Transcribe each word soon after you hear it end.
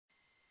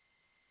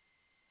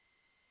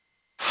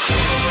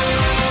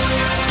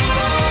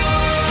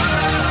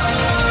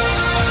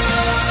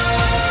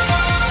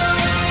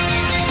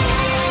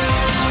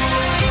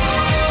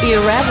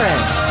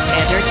Irreverent,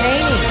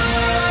 entertaining,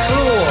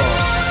 cool.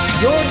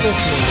 You're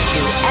listening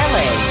to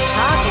LA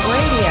Talk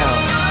Radio.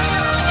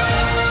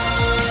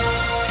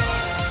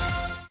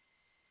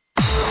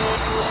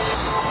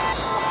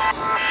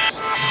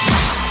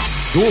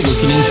 You're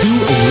listening to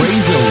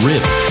Reza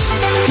Riffs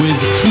with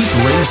Keith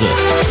Reza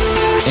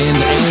and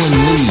Alan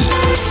Lee,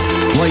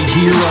 right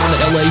here on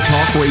LA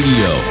Talk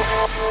Radio.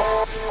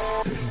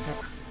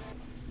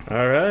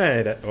 All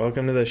right,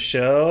 welcome to the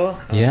show.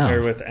 I'm Yeah.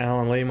 here with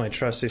Alan Lee, my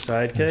trusty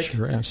sidekick,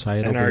 Sure, outside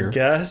and over our here.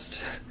 guest,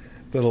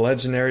 the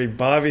legendary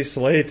Bobby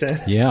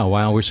Slayton. Yeah,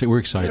 wow, we're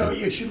excited. You know,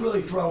 you should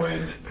really throw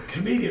in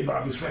comedian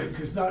Bobby Slayton,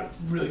 because not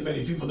really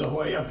many people know who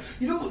I am.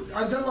 You know,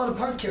 I've done a lot of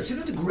podcasts. You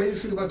know what the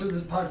greatest thing about doing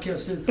this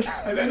podcast is?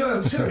 I know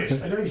I'm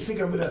serious. I know you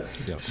think I'm going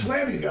to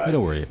slam you guys.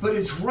 Don't worry. But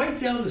it's right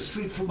down the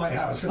street from my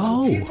house. And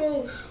Oh. for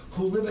people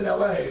who live in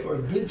L.A. or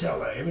have been to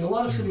L.A., I mean, a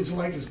lot of cities are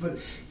like this, but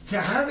to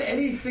have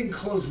anything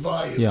close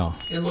by you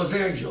in Los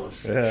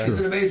Angeles is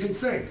an amazing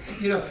thing.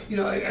 You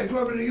know, I grew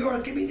up in New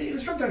York. I mean, you know,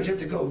 sometimes you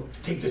have to go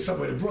take the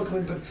subway to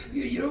Brooklyn, but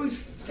you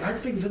always had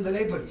things in the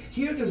neighborhood.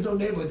 Here, there's no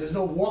neighborhood. There's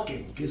no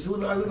walking, because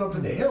I live up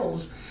in the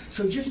hills.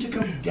 So just to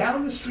come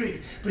down the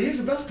street. But here's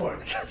the best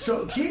part.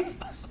 So, Keith,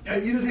 you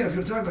didn't think I was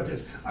going to talk about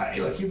this.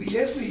 Look, you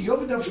asked me, you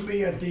opened up for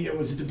me at the,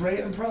 was it the Brea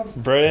Improv?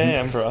 Brea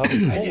Improv.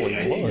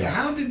 And you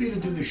hounded me to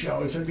do the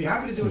show. I said, I'd be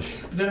happy to do it.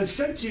 But then I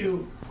said to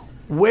you,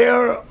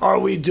 where are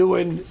we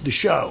doing the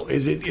show?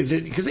 Is it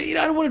because I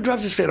don't want to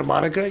drive to Santa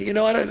Monica. I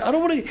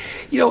don't want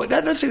to.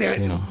 That's the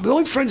thing. The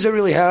only friends I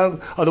really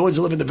have are the ones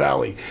that live in the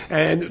Valley,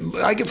 and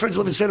I get friends who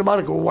live in Santa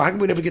Monica. Well, how come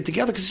we never get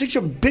together? Because it's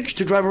such a bitch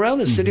to drive around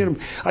this city, and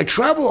I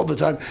travel all the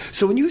time.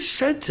 So when you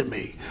said to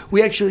me,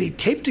 we actually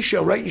taped the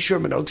show right in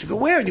Sherman Oaks. I go,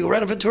 where? And you go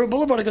right on Ventura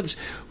Boulevard. I go, it's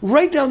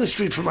right down the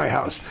street from my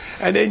house.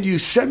 And then you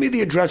sent me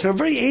the address, and I'm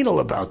very anal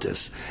about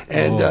this.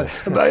 And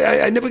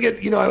I never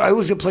get. I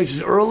always get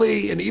places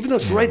early, and even though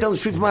it's right down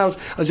the street from my house,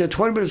 I was there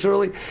 20 minutes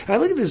early, and I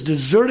look at this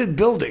deserted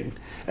building,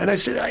 and I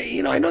said,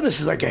 I know this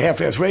is like a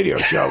half-ass radio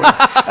show, and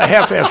a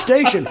half-ass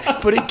station,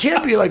 but it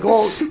can't be like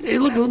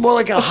it looks more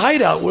like a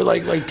hideout where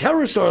like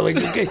terrorists are. Like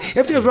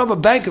if they rob a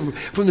bank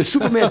from the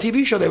Superman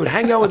TV show, they would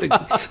hang out with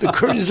the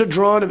curtains are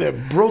drawn and they're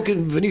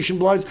broken Venetian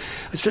blinds.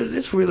 I said,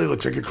 this really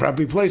looks like a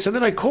crappy place. And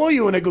then I call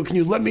you and I go, can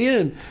you let me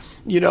in?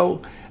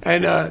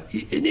 And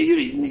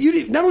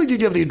you not only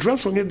did you have the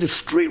address wrong, you had the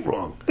street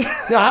wrong.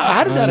 Now,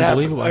 how did that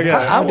happen?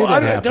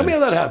 Tell me how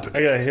that happened.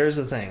 Okay, here's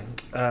the thing.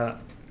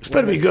 It's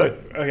better be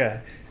good.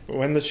 Okay.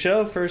 When the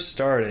show first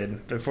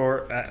started,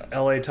 before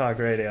LA Talk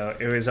Radio,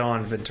 it was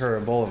on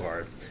Ventura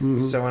Boulevard.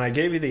 Mm-hmm. So when I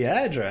gave you the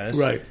address,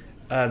 they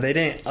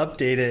didn't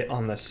update it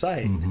on the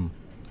site. Mm-hmm.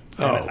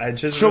 I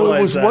just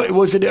realized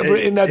was it ever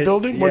in that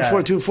building?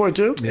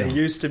 14242? It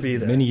used to be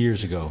there. Many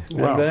years ago.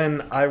 Wow. And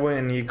then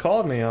when you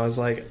called me, I was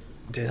like,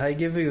 did I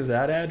give you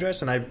that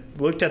address? And I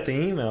looked at the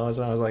emails,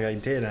 and I was like, I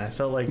did. And I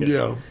felt like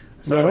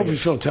I hope you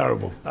feel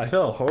terrible. I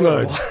felt horrible.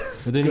 Good.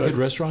 Were there any good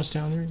restaurants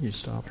down there? You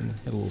stopped and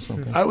had a little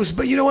something.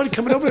 But you know what?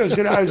 Coming over,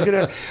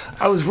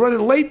 I was running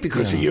late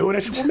because of you, and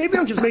I said, well, maybe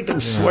I'll just make them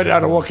sweat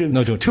out and walk in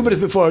 2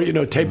 minutes before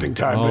taping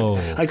time.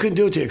 But I couldn't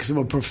do it to you because I'm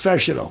a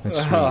professional.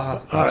 That's sweet.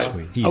 All right,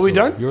 sweet. Are we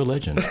done? You're a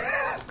legend.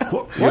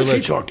 Why is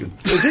he talking?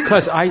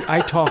 Because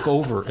I talk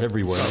over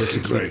everywhere. This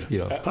is great.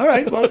 All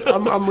right,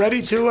 well, I'm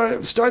ready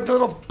to start the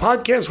little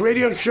podcast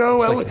radio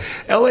show,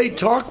 LA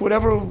Talk,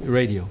 whatever.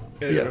 Radio.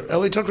 Yeah,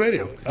 LA Talk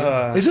Radio.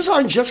 Is this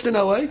on just in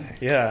LA?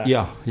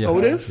 Yeah. Oh,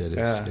 it is? It is.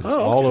 Yeah. It's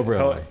all over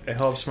LA. It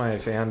helps my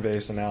fan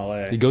base in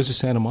LA. He goes to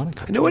Santa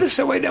Monica. No, wait a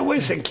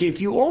second,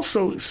 Keith. You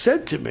also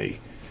said to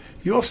me,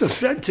 you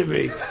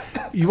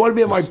want to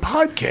be on my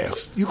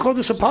podcast. You call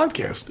this a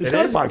podcast. It's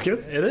not a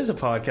podcast. It is a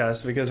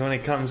podcast because when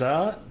it comes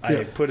out,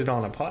 I put it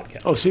on a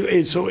podcast. Oh,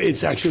 so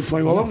it's actually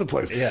playing all over the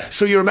place. Yeah.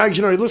 So your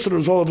imaginary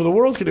listeners all over the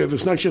world can hear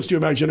this, not just your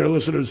imaginary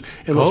listeners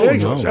in Los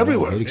Angeles,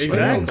 everywhere.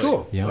 Exactly.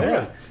 Cool.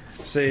 Yeah.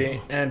 See,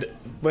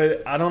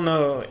 but I don't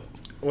know.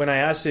 When I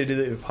asked you to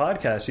do the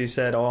podcast, you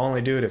said, I'll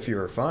only do it if you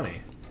were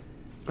funny.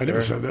 I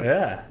never said that.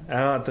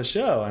 Yeah, at the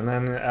show, and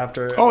then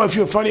after. Oh, if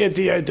you were funny at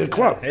the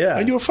club. Yeah,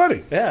 and you were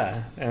funny.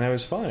 Yeah, and it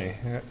was funny.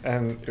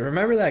 And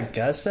remember that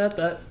guest set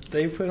that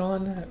they put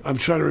on? I'm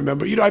trying to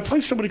remember. I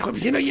play so many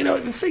clubs. The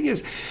thing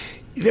is,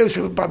 there's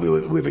probably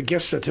we have a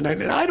guest set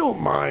tonight, and I don't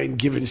mind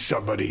giving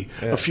somebody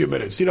a few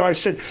minutes. I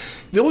said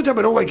the only time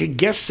I don't like a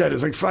guest set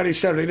is like Friday,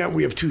 Saturday night.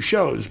 We have 2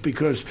 shows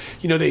because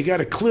they got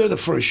to clear the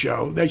first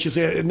show. That's just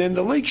it. And then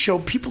the late show,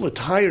 people are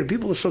tired.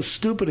 People are so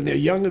stupid, and they're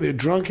young and they're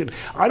drunk. And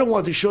I don't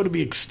want the show to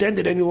be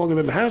extended any longer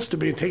than it has to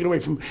be and taken away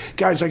from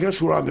guys like us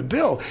who are on the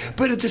bill.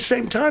 But at the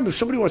same time, if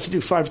somebody wants to do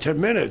 5-10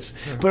 minutes,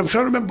 but I'm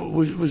trying to remember,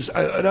 was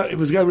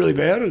the guy really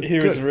bad? He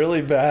was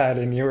really bad,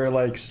 and you were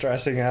like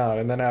stressing out.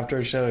 And then after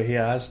a show, he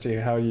asked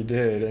you how you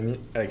did,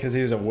 and because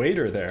he was a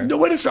waiter there. No,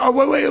 wait.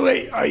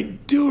 I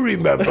do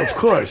remember, of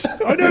course.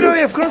 Oh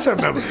no, of course I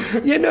remember.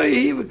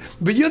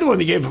 But you're the one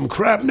that gave him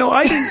crap. No,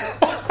 I didn't.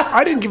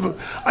 I didn't give him.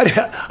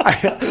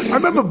 I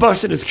remember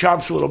busting his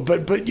chops a little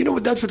bit, but you know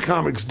what? That's what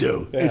comics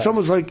do. Yeah. It's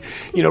almost like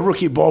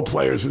rookie ball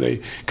players when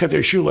they cut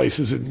their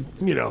shoelaces and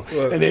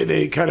and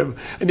they kind of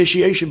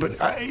initiation. But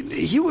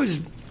he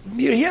was.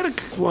 He had I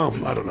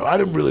don't know. I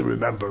don't really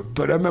remember,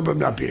 but I remember him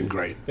not being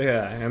great.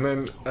 Yeah, and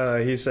then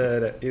he's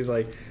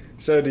like,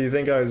 so do you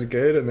think I was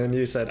good? And then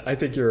you said, I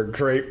think you're a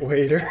great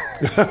waiter.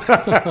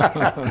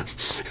 I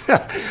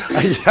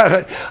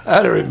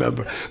don't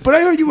remember. But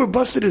I heard you were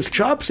busting his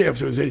chops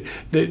afterwards.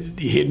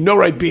 He had no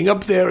right being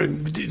up there.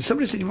 And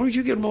somebody said, weren't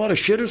you getting a lot of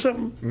shit or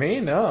something? Me?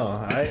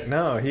 No.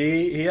 No.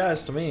 He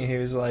asked me. He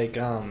was like,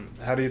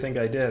 how do you think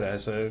I did? I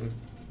said,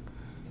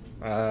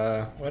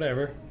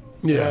 whatever.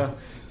 Yeah.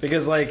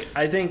 Because, like,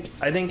 I think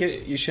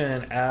you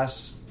shouldn't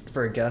ask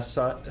for a guest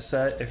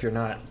set if you're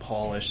not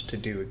polished to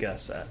do a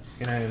guest set.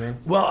 You know what I mean?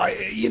 Well,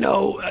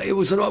 it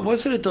was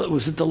was it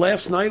the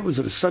last night? Was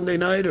it a Sunday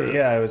night or?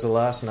 Yeah, it was the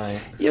last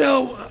night.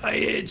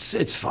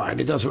 It's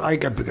fine. It doesn't. I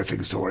got bigger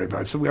things to worry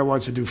about. Some guy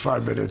wants to do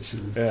 5 minutes.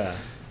 And, yeah.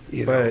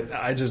 But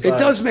I just it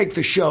does make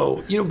the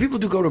show. People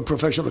do go to a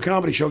professional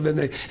comedy show, then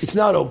it's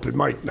not open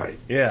mic night.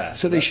 Yeah.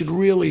 So they should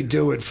really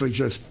do it for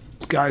just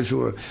guys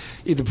who are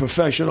either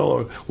professional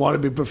or want to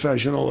be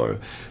professional or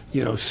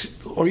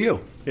or you.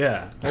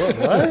 Yeah.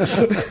 What?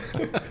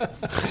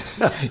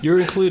 You're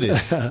included.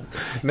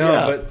 No,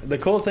 yeah. But the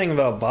cool thing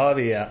about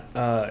Bobby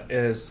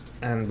is,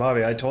 and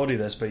Bobby, I told you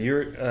this, but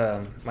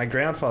you're my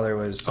grandfather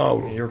was. Oh.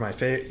 You were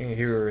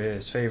you were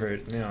his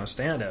favorite,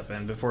 stand-up,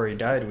 and before he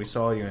died, we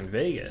saw you in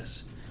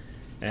Vegas.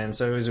 And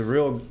so it was a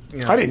real.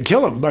 I didn't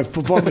kill him. My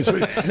performance.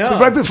 No.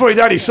 Right before he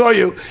died, he saw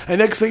you, and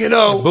next thing you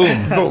know,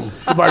 boom,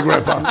 goodbye,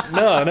 Grandpa.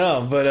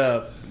 No,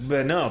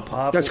 but no,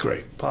 Pop. That's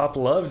great. Pop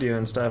loved you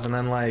and stuff, and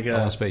then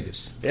Las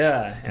Vegas.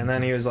 Yeah, and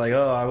then he was like,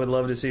 "Oh, I would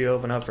love to see you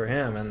open up for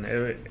him," and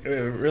it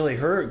really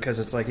hurt because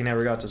it's like he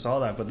never got to saw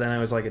that. But then it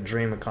was like a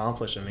dream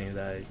accomplished in me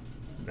that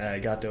I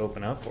got to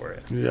open up for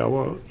it. Yeah,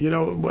 well,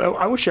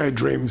 I wish I had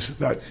dreams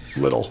that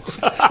little.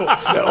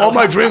 All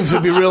my dreams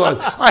would be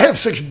realized. I have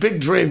such big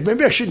dreams.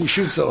 Maybe I shouldn't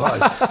shoot so high.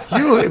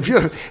 If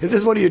this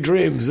is one of your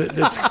dreams,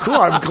 that's cool.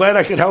 I'm glad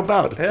I could help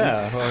out.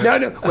 Yeah. Well,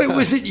 no. Wait,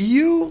 was it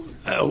you?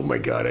 Oh my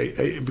God!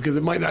 Because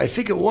it might not. I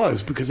think it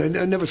was because I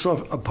never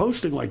saw a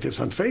posting like this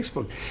on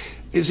Facebook.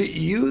 Is it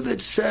you that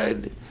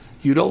said?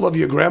 You don't love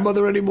your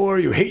grandmother anymore?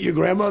 You hate your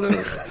grandmother?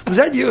 Was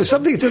that you?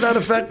 Something to that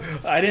effect?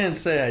 I didn't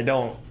say I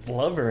don't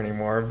love her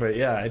anymore, but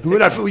yeah.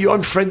 You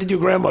unfriended your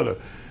grandmother?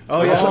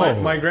 Oh, yeah.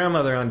 My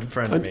grandmother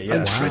unfriended me,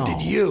 yes.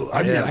 Unfriended you?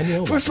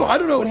 First of all, I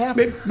don't know.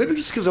 Maybe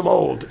just because I'm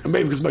old, and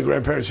maybe because my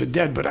grandparents are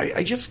dead, but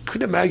I just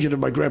couldn't imagine if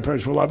my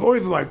grandparents were alive, or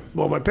even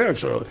my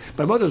parents are alive,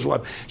 my mother's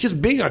alive,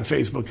 just being on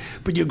Facebook.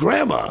 But your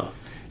grandma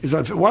is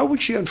on Facebook. Why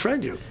would she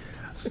unfriend you?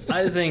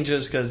 I think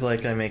just because, I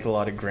make a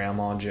lot of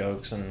grandma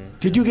jokes. And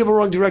did you give her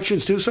wrong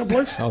directions, too,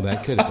 someplace? Oh,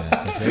 that could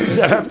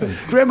have been.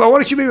 Grandma, why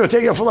don't you maybe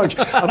take you out for lunch?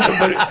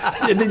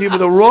 And then you give her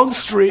the wrong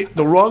street,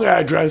 the wrong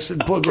address,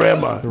 and poor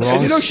Grandma.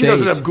 And she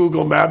doesn't have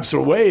Google Maps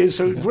or Waze,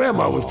 so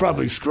Grandma was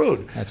probably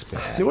screwed. That's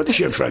bad. What did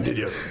she unfriended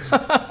you?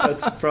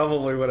 That's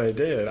probably what I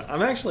did.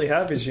 I'm actually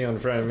happy she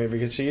unfriended me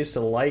because she used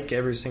to like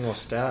every single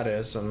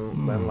status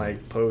and then,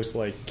 post,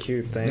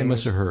 cute things. It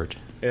must have hurt.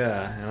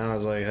 Yeah, and I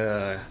was like,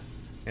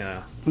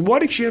 Why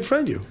did she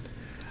unfriend you?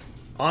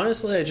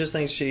 Honestly, I just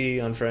think she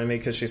unfriended me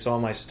because she saw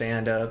my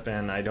stand-up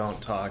and I don't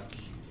talk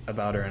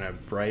about her in a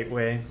bright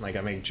way. I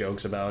make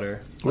jokes about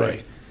her.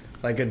 Right.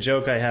 A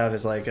joke I have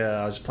is I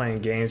was playing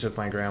games with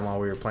my grandma.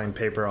 We were playing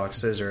paper, rock,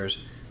 scissors,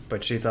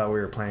 but she thought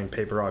we were playing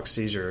paper, rock,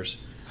 seizures.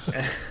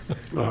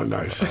 Oh,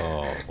 nice.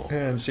 Oh.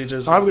 And she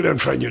just... I'm going to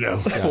unfriend you now.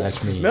 Yeah,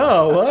 that's me.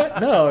 No, what?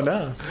 No.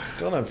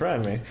 Don't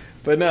unfriend me.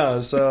 But no,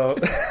 so...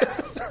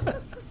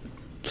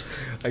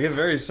 I get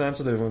very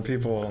sensitive when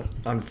people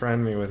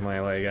unfriend me with my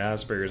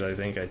Asperger's. I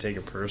think I take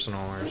it personal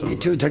or something. Me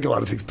too. Take a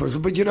lot of things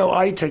personal, but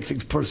I take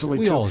things personally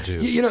too. We all do.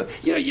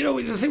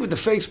 The thing with the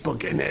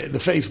Facebook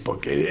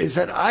is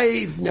that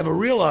I never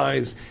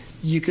realized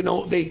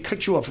they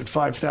cut you off at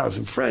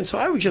 5,000 friends, so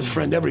I would just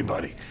friend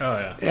everybody. Oh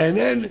yeah. And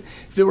then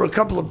there were a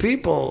couple of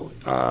people,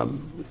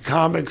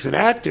 comics and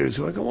actors,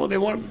 who I go, well, they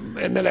want,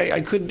 and then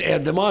I couldn't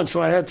add them on,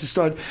 so I had to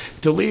start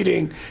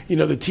deleting,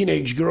 the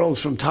teenage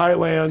girls from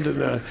Thailand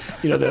and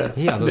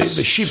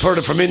the sheep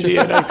herder from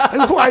India,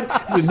 and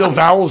with no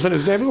vowels in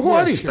his name. Who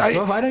are these?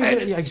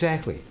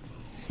 Exactly.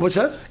 What's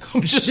that?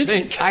 I'm just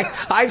saying.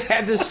 I've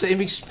had the same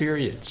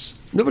experience.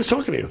 Nobody's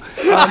talking to you.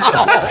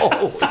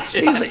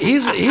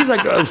 He's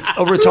like a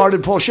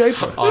retarded Paul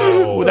Schaefer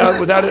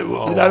without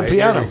a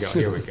piano.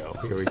 Here we go.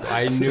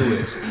 I knew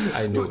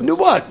it. Knew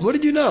what? What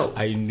did you know?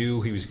 I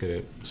knew he was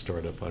going to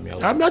start up on me.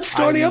 I'm not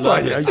starting up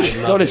on you. I just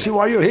don't see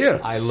why you're here.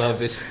 I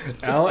love it.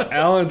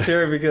 Alan's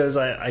here because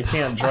I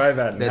can't drive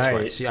at night. That's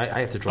right. See,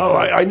 I have to drive. Oh,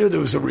 I knew there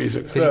was a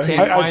reason. So he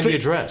can't find the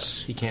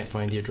address. He can't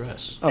find the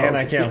address. And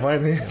I can't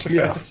find the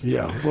address.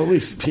 Yeah. Well, at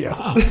least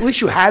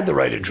you had the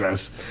right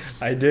address.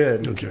 I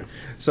did. Okay.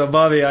 So,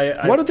 Bobby,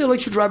 why don't they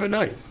let you drive at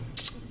night?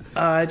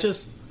 I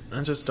just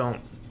don't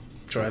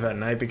drive at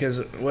night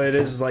because what it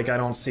is I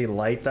don't see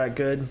light that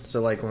good.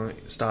 So, when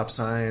stop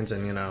signs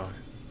and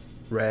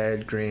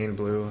red, green,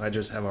 blue. I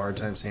just have a hard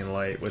time seeing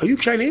light. Are you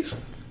Chinese?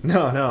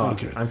 No.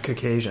 Okay. I'm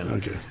Caucasian.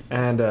 Okay.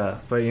 And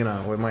but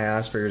with my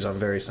Asperger's, I'm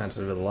very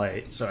sensitive to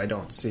light, so I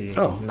don't see.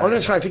 Oh,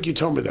 that's right. I think you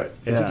told me that.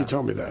 I think you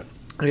told me that.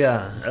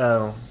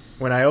 Yeah.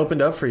 When I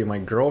opened up for you, my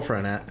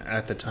girlfriend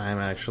at the time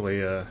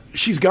actually.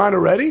 She's gone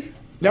already?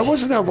 That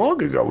wasn't that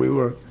long ago. We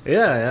were.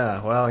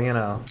 Yeah. Well,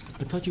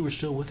 I thought you were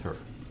still with her.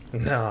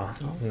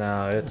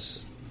 No.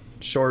 It's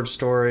short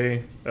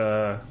story.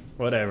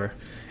 Whatever.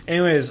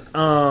 Anyways,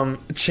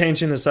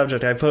 changing the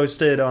subject, I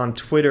posted on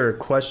Twitter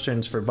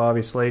questions for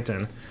Bobby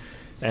Slayton.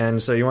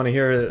 And so you want to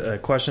hear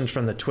questions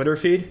from the Twitter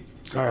feed?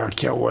 I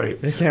can't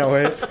wait. You can't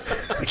wait?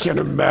 I can't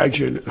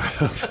imagine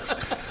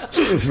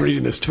just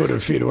reading this Twitter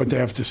feed and what they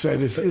have to say.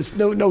 This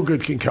no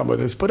good can come of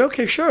this. But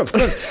okay, sure, of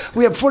course.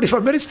 We have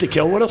 45 minutes to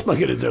kill. What else am I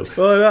going to do?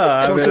 Well,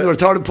 no. Talk to the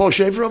retarded Paul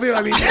Schaefer over here?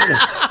 I mean...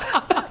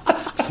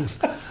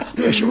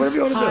 Yeah, sure, whatever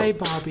you want to do. Hi,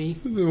 Bobby.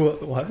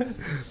 What?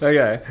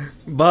 Okay.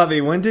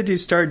 Bobby, when did you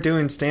start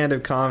doing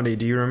stand-up comedy?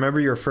 Do you remember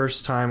your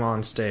first time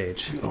on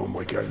stage? Oh,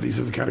 my God. These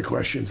are the kind of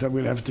questions I'm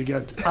going to have to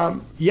get.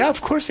 Yeah,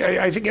 of course.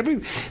 I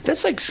think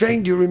that's like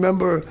saying, do you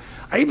remember...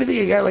 I even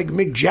think a guy like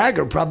Mick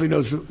Jagger probably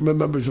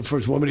remembers the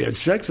first woman he had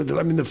sex with.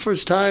 I mean, the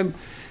first time...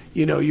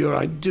 you're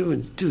on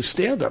do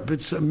stand up.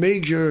 It's a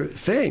major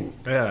thing.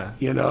 Yeah.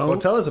 Well,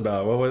 tell us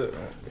about it. What was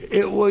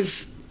it?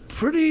 Was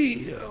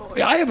pretty.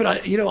 I have it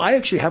on. I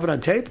actually have it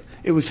on tape.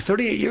 It was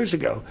 38 years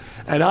ago,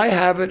 and I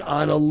have it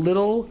on a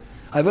little.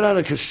 I have it on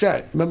a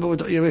cassette. Remember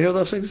you ever hear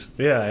those things?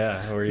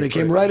 Yeah. They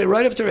came right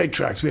after 8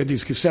 tracks. We had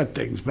these cassette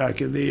things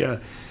back in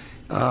the.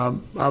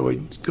 I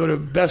would go to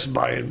Best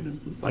Buy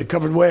in my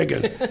covered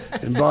wagon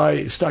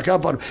and stock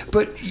up on them.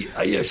 But,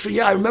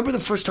 I remember the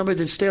first time I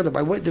did stand-up.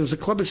 There was a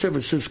club in San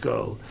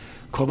Francisco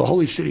called the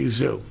Holy City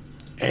Zoo.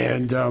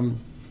 And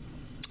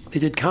they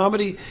did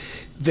comedy.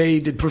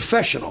 They did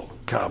professional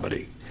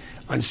comedy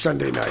on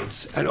Sunday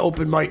nights and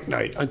open mic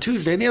night on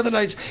Tuesday. And the other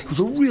nights, it was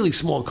a really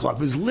small club.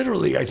 It was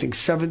literally, I think,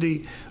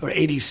 70 or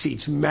 80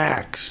 seats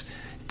max.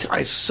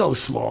 It's so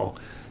small.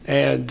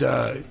 And...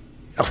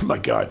 oh, my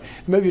God.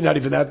 Maybe not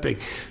even that big.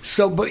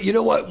 So, but you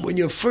know what? When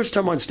you're first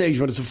time on stage,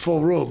 when it's a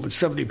full room with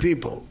 70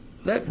 people,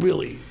 that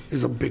really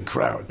is a big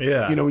crowd.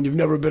 Yeah. When you've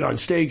never been on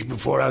stage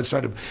before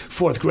outside of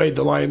 4th grade,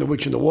 The Lion, the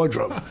Witch, and the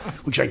Wardrobe,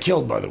 which I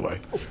killed, by the way.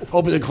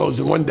 Opened and closed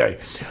in one day.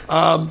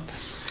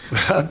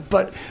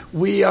 But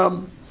we,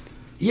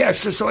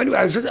 so anyway,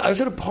 I was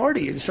at a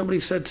party, and somebody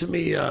said to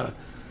me, I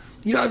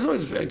was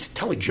always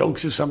telling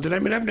jokes or something. I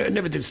mean, I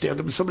never did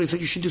stand-up. And somebody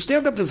said, you should do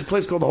stand-up. There's a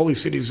place called the Holy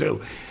City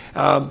Zoo.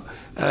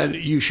 And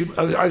you should...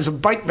 I was a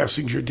bike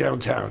messenger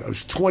downtown. I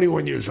was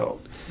 21 years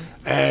old.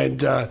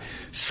 And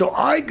so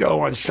I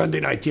go on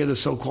Sunday night to the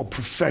so-called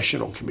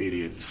professional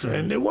comedians.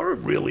 And they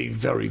weren't really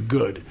very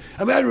good.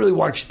 I mean, I didn't really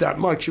watch that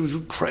much. It was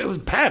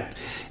packed.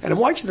 And I'm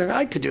watching thinking,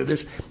 I could do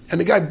this. And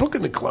the guy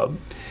booking the club,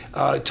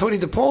 Tony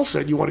DePaul,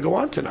 said, you want to go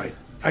on tonight?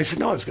 I said,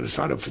 no, I was going to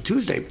sign up for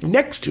Tuesday,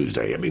 next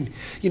Tuesday. I mean,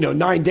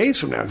 9 days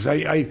from now, because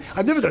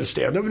I've never done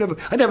stand-up. I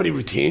didn't have any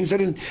routines.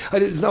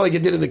 It's not like I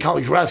did in the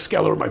college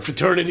Rathskeller or my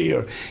fraternity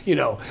or,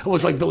 it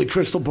was like Billy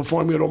Crystal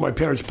performing at all my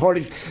parents'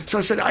 parties. So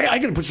I said, I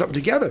got to put something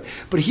together.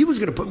 But he was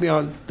going to put me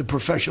on the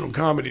professional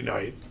comedy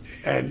night.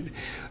 And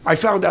I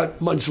found out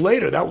months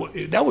later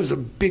that was a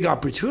big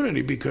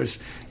opportunity because,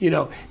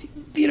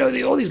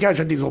 all these guys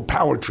had these little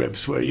power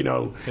trips where,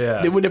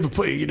 they would never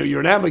put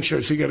you're an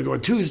amateur, so you got to go on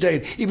Tuesday.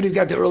 And even if you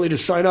got there early to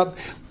sign up,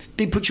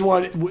 they put you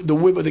on the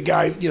whim of the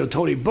guy,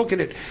 Tony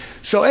booking it.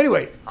 So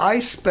anyway, I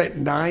spent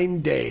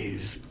 9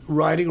 days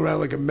riding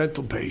around like a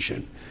mental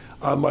patient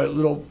on my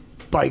little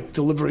bike,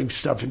 delivering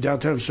stuff in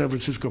downtown San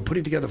Francisco,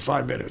 putting together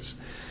 5 minutes.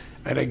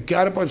 And I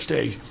got up on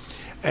stage,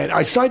 and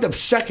I signed up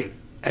second.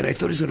 And I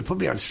thought he was going to put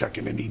me on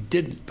second, and he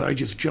didn't. But I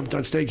just jumped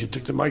on stage and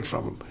took the mic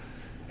from him.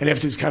 And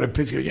after he's kind of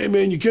pissed, he goes, hey,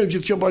 man, you can't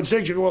just jump on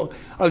stage. I go, well,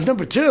 I was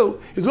number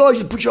 2. He goes, well, I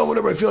just put you on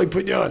whenever I feel like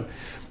putting you on.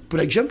 But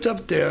I jumped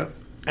up there,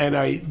 and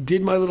I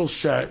did my little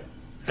set.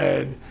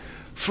 And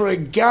for a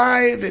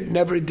guy that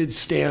never did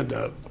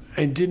stand-up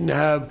and didn't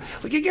have,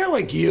 like a guy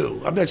like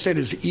you, I'm not saying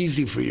it's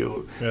easy for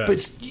you,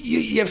 but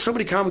you have so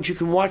many comics you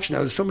can watch now.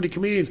 There's so many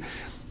comedians.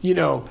 In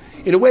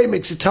a way, it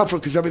makes it tougher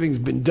because everything's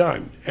been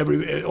done.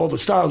 All the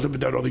styles have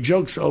been done, all the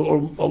jokes, or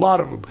a lot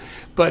of them.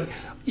 But,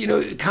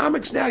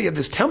 comics now, you have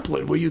this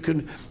template where you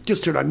can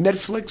just turn on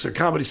Netflix or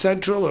Comedy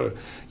Central or,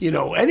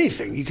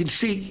 anything. You can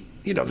see,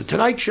 The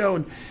Tonight Show,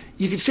 and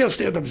you can see how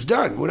stand-up's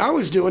done. When I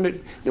was doing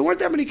it, there weren't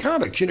that many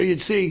comics.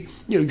 You'd see,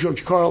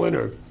 George Carlin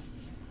or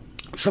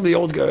some of the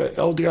old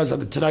guys on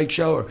The Tonight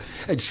Show or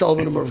Ed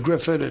Sullivan or Merv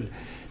Griffin, and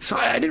so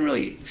I didn't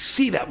really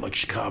see that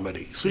much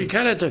comedy. So you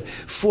kind of had to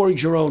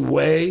forge your own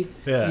way,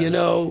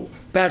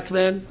 back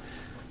then,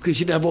 because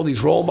you didn't have all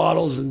these role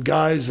models and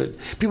guys that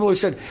people always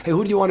said, hey,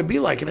 who do you want to be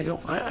like? And I go,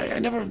 I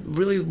never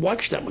really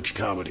watched that much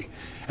comedy.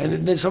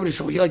 And then somebody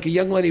said, well, you're like a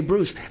young Lenny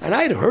Bruce. And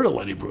I had heard of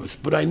Lenny Bruce,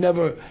 but I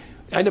never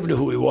knew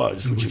who he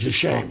was, which is a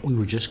shame. We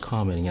were just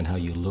commenting on how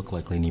you look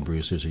like Lenny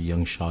Bruce. There's a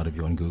young shot of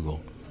you on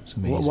Google. It's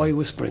amazing. Why are you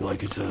whispering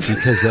like it's a?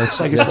 Because that's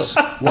why are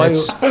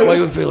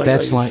you whispering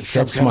like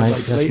that's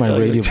my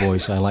radio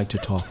voice. I like to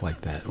talk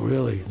like that.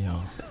 Really? Yeah.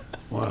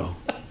 Wow.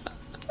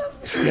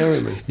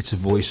 Scaring me. It's a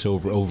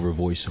voiceover over a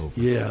voiceover.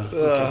 Yeah.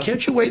 Okay.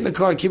 Can't you wait in the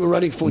car and keep it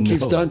running for when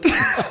Keith's done?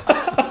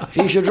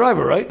 He's your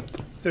driver, right?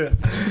 Yeah.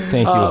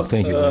 Thank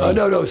you.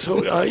 No.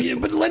 So,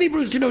 but Lenny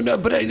Bruce, no.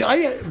 But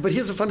but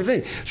here's the funny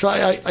thing. So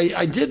I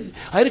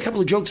had a couple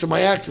of jokes in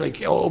my act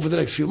like over the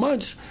next few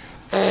months.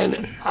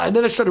 And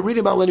then I started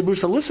reading about Lenny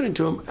Bruce and listening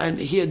to him, and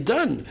he had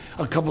done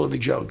a couple of the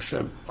jokes,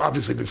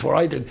 obviously before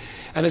I did.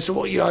 And I said,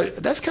 well,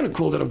 that's kind of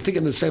cool that I'm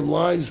thinking the same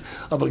lines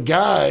of a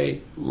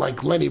guy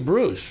like Lenny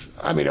Bruce.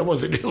 I mean, I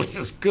wasn't really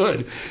as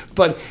good,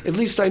 but at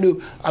least I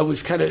knew I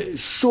was kind of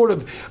sort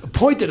of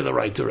pointed in the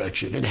right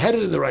direction and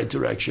headed in the right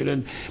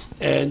direction.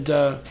 And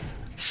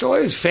so I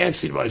always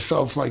fancied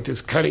myself like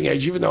this cutting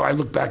edge, even though I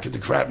look back at the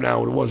crap now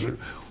and it wasn't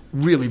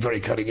really very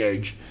cutting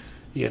edge,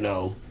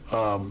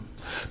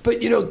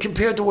 But,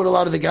 compared to what a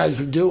lot of the guys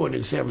were doing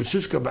in San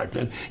Francisco back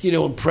then,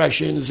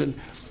 impressions and,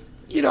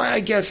 I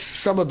guess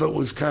some of it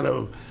was kind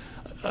of,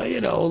 a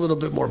little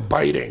bit more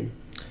biting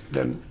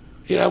than,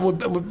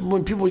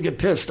 when people would get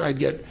pissed, I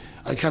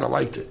kind of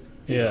liked it.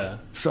 Yeah.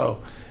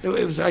 So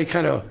I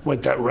kind of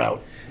went that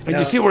route. And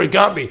you see where it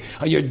got me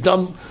on your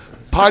dumb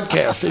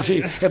podcast. You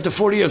see, after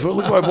 40 years,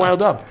 look where I've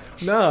wound up.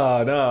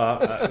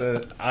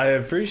 No. I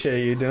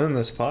appreciate you doing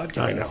this podcast.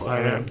 I know.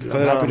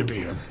 I'm happy to be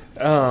here.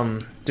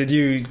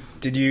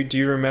 Do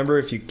you remember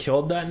if you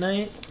killed that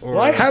night? Or?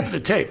 Well, I have the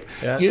tape.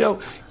 Yeah.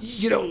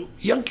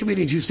 Young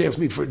comedians used to ask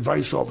me for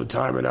advice all the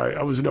time, and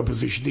I was in no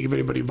position to give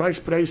anybody advice,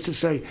 but I used to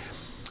say,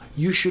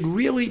 you should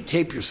really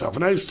tape yourself.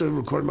 And I used to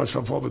record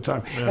myself all the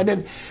time. Yeah. And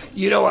then,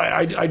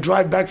 I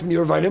drive back from the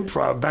Irvine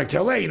Improv back to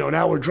L.A., an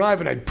hour drive,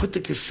 and I'd put the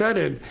cassette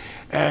in,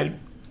 and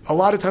a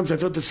lot of times I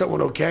thought the set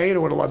went okay, and it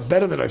went a lot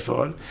better than I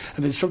thought.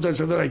 And then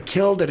sometimes I thought I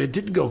killed, and it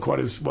didn't go quite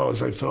as well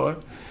as I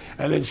thought.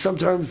 And then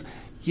sometimes...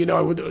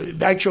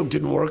 that joke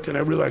didn't work, and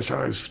I realized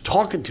I was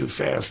talking too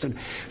fast. And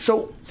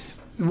so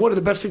one of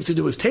the best things to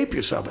do is tape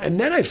yourself. And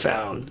then I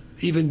found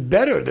even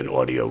better than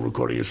audio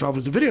recording yourself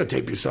is to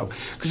videotape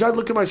yourself. Because I'd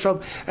look at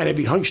myself, and I'd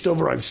be hunched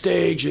over on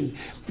stage, and,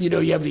 you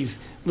have these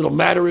little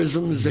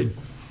mannerisms that,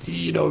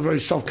 are very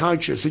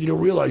self-conscious, and you don't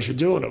realize you're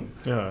doing them.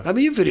 Yeah. I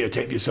mean, you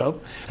videotape yourself,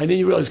 and then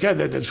you realize, God,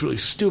 that's really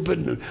stupid,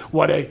 and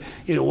why'd I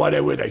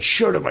wear that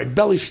shirt, or my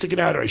belly's sticking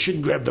out, or I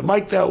shouldn't grab the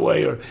mic that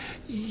way, or,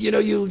 you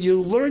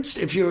learn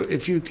if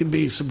you can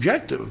be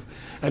subjective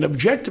and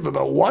objective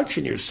about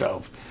watching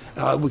yourself,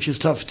 which is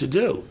tough to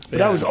do.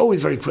 But I was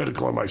always very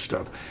critical of my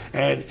stuff.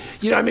 And,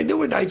 there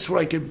were nights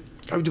where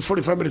I would do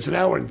 45 minutes an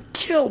hour and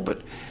kill,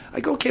 but I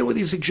go, okay, with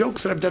these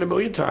jokes that I've done a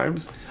million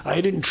times, I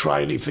didn't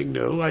try anything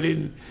new. I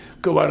didn't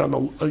go out on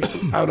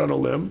a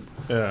limb.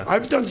 Yeah.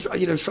 I've done,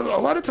 so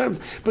a lot of times.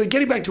 But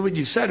getting back to what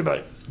you said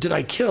about did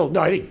I kill? No,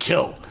 I didn't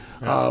kill.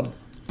 Yeah.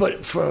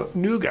 But for a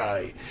new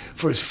guy,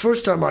 for his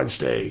first time on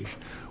stage,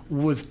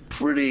 with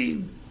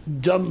pretty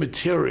dumb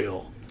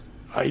material,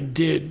 I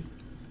did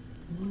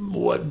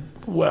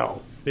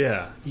well.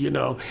 Yeah.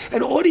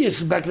 And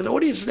audiences back then, now,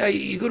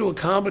 you go to a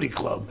comedy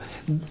club,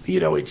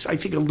 it's, I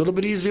think, a little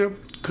bit easier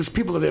because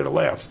people are there to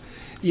laugh.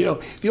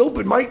 The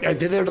open mic night,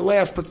 they're there to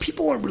laugh, but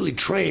people weren't really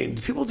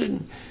trained. People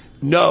didn't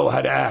know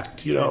how to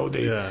act.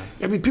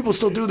 I mean, people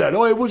still do that.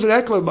 Oh, I wasn't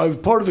heckling. I was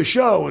part of the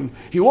show, and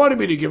he wanted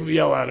me to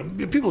yell at him.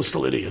 People are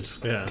still idiots.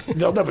 Yeah.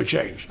 They'll never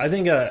change. I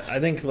think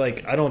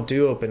I don't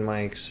do open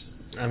mics.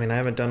 I mean, I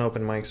haven't done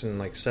open mics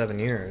in 7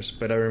 years,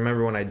 but I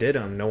remember when I did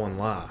them, no one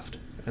laughed.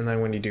 And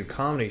then when you do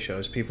comedy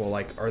shows, people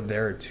are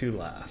there to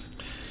laugh.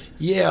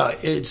 Yeah,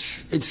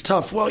 it's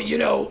tough. Well,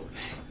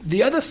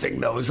 the other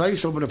thing, though, is I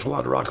used to open up for a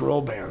lot of rock and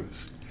roll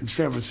bands in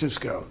San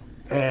Francisco.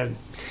 And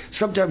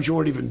sometimes you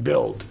weren't even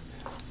billed.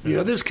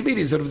 There's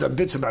comedians that have done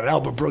bits about it,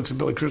 Albert Brooks and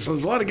Billy Crystal.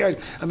 There's a lot of guys,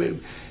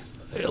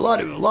 a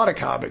lot of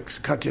comics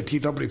cut their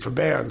teeth opening for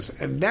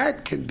bands. And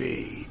that can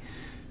be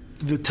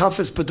the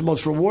toughest but the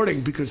most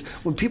rewarding because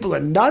when people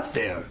are not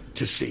there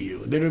to see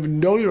you, they don't even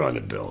know you're on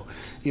the bill.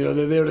 They're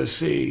there to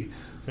see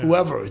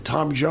whoever,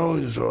 Tom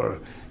Jones or...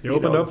 You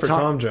opened up for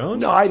Tom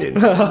Jones? No, I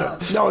didn't.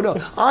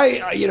 No.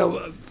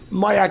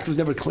 My act was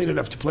never clean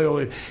enough to play all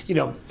the...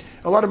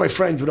 a lot of my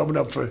friends would open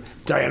up for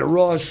Diana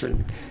Ross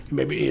and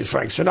maybe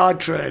Frank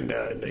Sinatra and,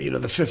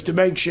 The Fifth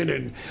Dimension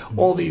and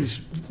all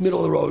these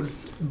middle-of-the-road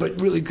but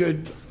really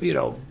good,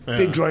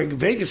 big drawing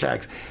Vegas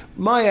acts.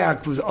 My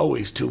act was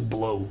always too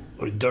blue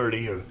or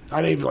dirty, or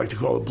I don't even like to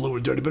call it blue or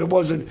dirty, but it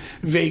wasn't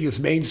Vegas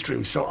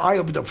mainstream. So I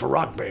opened up for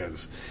rock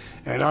bands.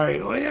 And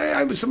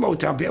I was some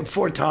Motown,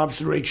 Fort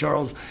Thompson, Ray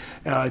Charles,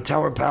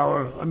 Tower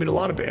Power. A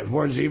lot of bands,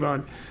 Warren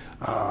Zevon,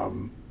 a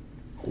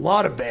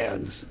lot of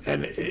bands.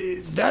 And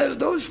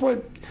those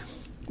were,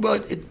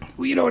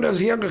 when I was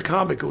a younger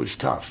comic, it was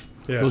tough.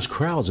 Yeah. Those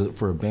crowds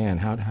for a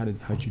band, how'd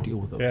you deal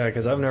with those? Yeah,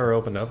 because I've never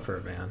opened up for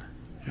a band.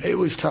 It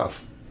was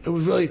tough. It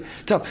was really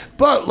tough.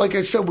 But like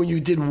I said, when you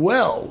did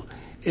well,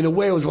 in a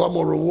way, it was a lot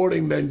more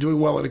rewarding than doing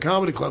well in a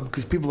comedy club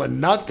because people are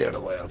not there to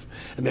laugh,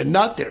 and they're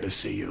not there to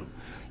see you.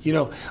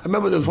 I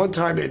remember there was one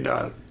time in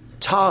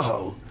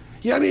Tahoe,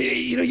 Yeah, I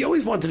mean, you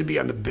always wanted to be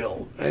on the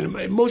bill, and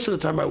most of the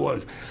time I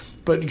was.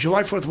 But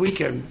July 4th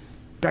weekend,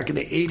 back in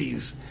the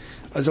 80s,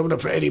 I was opening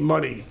up for Eddie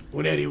Money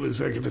when Eddie was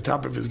like at the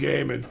top of his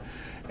game,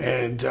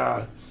 and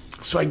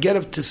so I get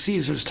up to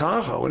Caesar's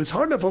Tahoe, and it's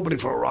hard enough opening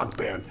for a rock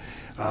band,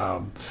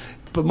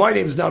 but my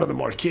name's not on the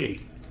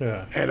marquee.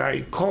 Yeah. And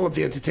I call up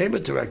the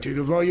entertainment director. He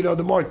goes, well,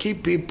 the marquee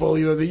people,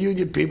 the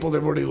union people,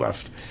 they've already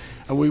left,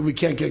 and we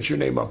can't get your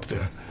name up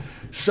there.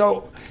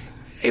 So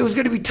it was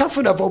going to be tough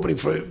enough opening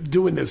for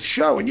doing this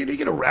show, and you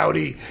get a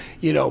rowdy,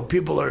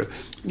 people are,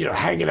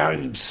 hanging out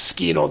and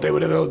skiing all day,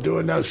 whatever they're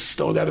doing now,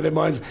 stoned out of their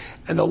minds,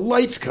 and the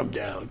lights come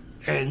down,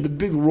 and the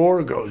big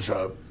roar goes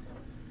up,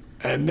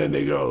 and then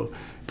they go,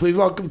 please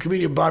welcome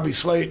comedian Bobby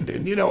Slayton.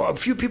 And, a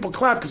few people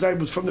clapped because I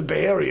was from the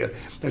Bay Area.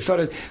 I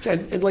started,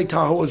 and Lake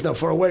Tahoe was not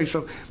far away,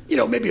 so,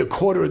 maybe a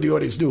quarter of the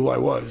audience knew who I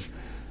was.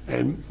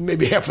 And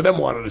maybe half of them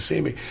wanted to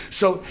see me.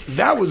 So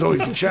that was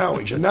always the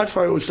challenge. And that's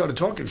why I always started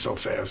talking so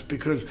fast,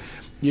 because,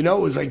 it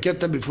was like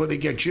get them before they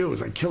get you. It was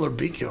like kill or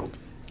be killed.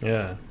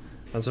 Yeah.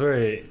 That's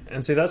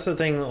and see, that's the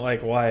thing,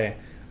 like, why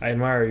I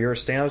admire your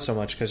stand-up so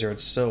much, because you're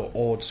so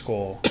old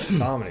school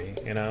comedy,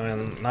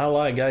 and not a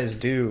lot of guys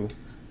do,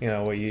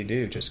 what you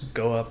do, just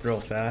go up real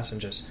fast and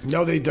just...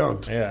 No, they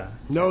don't. Yeah.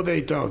 No, they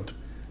don't.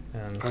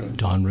 And so,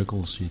 Don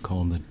Rickles, you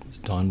call him the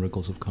Don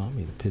Rickles of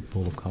comedy, the pit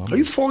bull of comedy. Are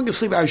you falling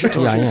asleep as you're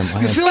talking? Yeah, I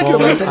am. You feel like you're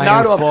about to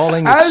nod off.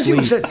 Falling as asleep.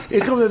 you said,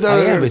 it comes to the...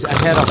 I am. I've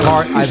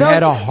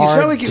had a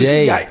hard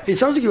day. It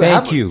sounds like you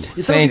Thank you.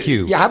 Thank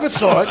you. You have a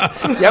thought.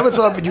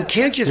 But you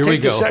can't just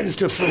take the sentence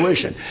to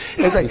fruition.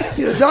 It's like,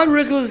 Don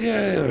Rickles...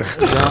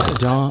 Yeah.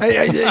 Don.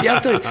 You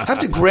have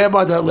to grab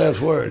on that last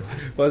word.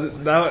 well,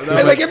 that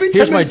like every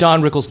Here's 10 my minutes,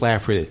 Don Rickles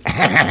laugh for it.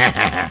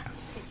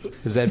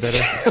 Is that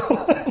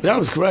better? That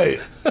was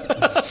great.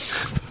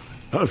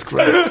 That was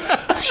great.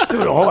 You should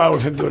do a whole hour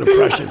of him doing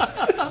impressions.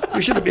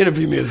 You should have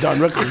interviewed me as Don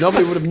Rickles.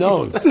 Nobody would have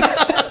known.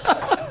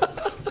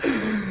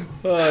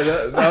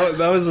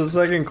 that was the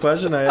second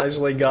question I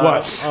actually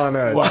got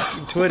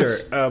on Twitter.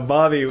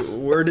 Bobby,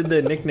 where did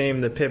the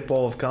nickname the Pit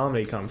Bull of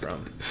Comedy come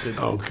from?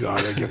 Oh,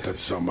 God, I get that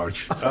so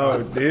much.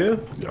 Oh, do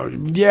you?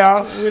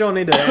 Yeah. We don't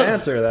need to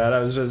answer that. I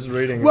was just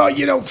reading.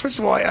 Well, first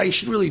of all, I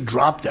should really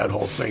drop that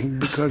whole thing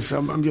because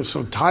I'm just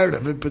so tired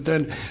of it. But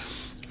then...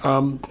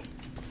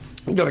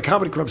 the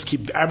comedy clubs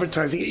keep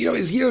advertising. It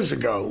was years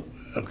ago.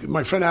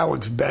 My friend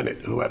Alex Bennett,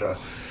 who had a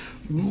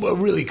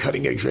really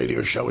cutting-edge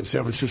radio show in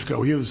San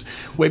Francisco. He was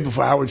way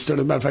before Howard Stern.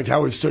 As a matter of fact,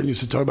 Howard Stern used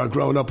to talk about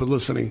growing up and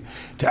listening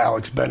to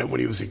Alex Bennett when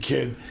he was a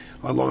kid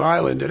on Long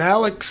Island. And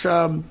Alex,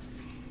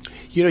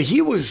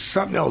 he was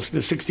something else in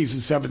the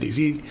 60s and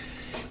 70s.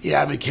 He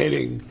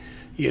advocating,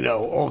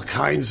 all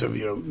kinds of,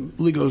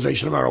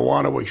 legalization of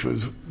marijuana, which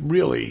was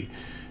really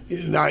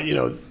not,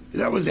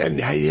 that was, and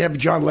you have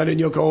John Lennon,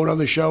 Yoko Ono on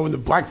the show, and the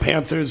Black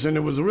Panthers, and it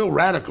was a real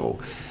radical,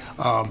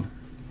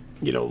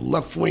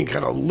 left-wing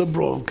kind of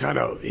liberal kind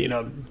of,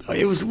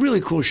 it was a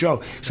really cool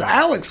show. So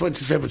Alex went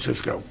to San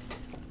Francisco,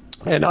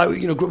 and I,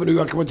 grew up in New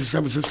York. I went to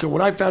San Francisco.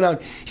 When I found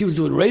out he was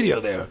doing radio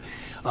there,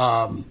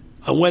 I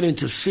went in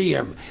to see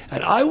him,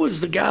 and I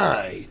was the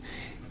guy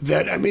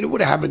that, it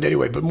would have happened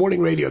anyway, but morning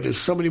radio, there's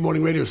so many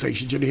morning radio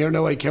stations. Here in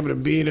L.A., Kevin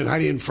and Bean and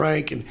Heidi and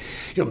Frank and,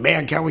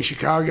 Mancow in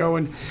Chicago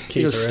and,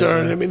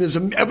 Stern. There's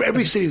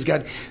every city's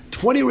got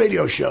 20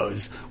 radio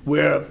shows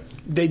where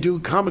they do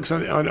comics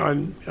on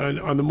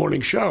the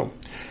morning show.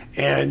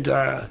 And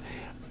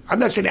I'm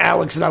not saying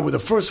Alex and I were the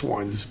first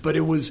ones, but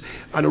it was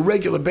on a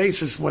regular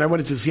basis when I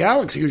went to see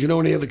Alex. He goes,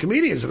 any other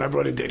comedians? And I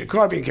brought in Dana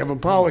Carvey and Kevin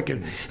Pollak,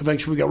 and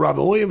eventually we got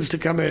Robin Williams to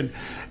come in,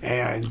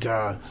 and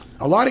a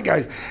lot of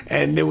guys,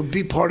 and they would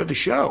be part of the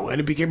show, and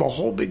it became a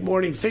whole big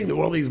morning thing. There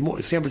were all these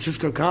San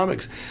Francisco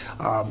comics,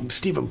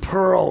 Stephen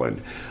Pearl,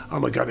 and oh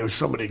my God, there were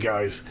so many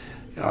guys.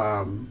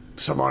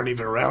 Some aren't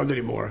even around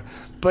anymore.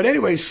 But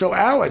anyway, so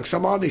Alex,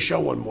 I'm on the show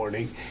one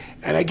morning,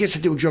 and I get to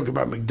do a joke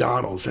about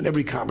McDonald's, and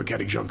every comic had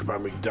a joke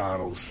about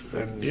McDonald's,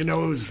 and it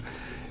was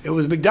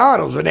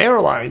McDonald's and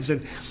airlines,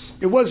 and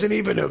it wasn't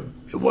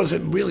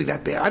really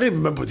that bad. I didn't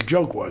remember what the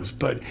joke was,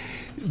 but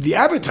the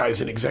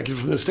advertising executive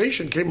from the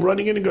station came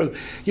running in and goes,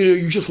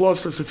 you just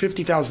lost us a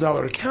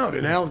 $50,000 account,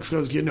 and Alex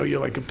goes, you're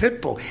like a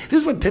pit bull. This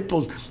is when pit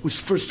bulls was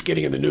first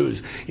getting in the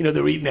news.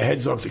 They're eating the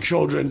heads off the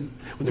children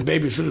when the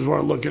babysitters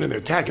weren't looking, and they're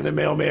attacking the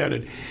mailman,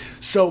 and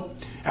so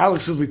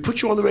Alex says, we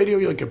put you on the radio,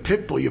 you're like a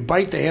pit bull, you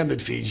bite the hand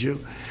that feeds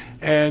you.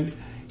 And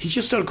he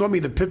just started calling me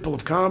the pit bull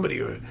of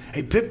comedy, or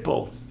hey, pit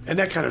bull, and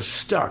that kind of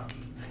stuck.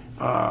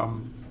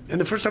 And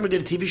the first time I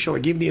did a TV show, I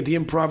gave me at the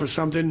Improv or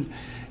something,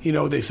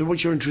 they said,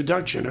 what's your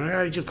introduction? And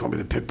I just called me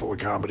the pit bull of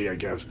comedy, I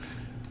guess.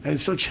 And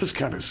so it just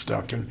kind of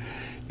stuck, and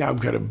now I'm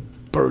kind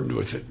of burdened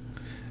with it.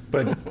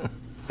 But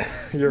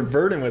you're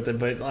burdened with it,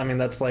 but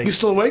that's like... You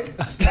still awake?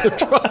 I'm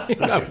trying.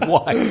 Okay. I'm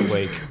wide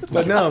awake.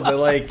 But no,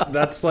 but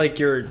that's like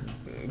your...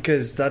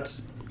 Because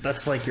that's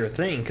like your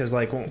thing. Because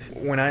like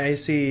when I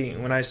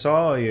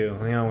saw you,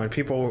 when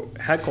people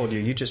heckled you,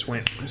 you just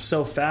went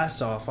so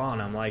fast off on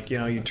them. Like,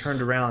 you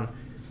turned around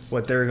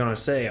what they're going to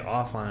say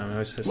off on them. It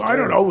was hysterical. Well, I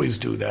don't always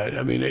do that.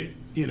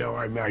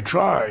 I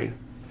try.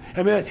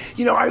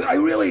 I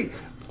really...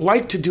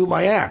 like to do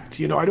my act.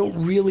 You know, I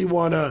don't really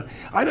want to.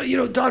 I don't. You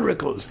know, Don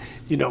Rickles,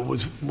 you know,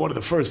 was one of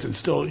the first, and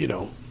still, you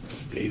know,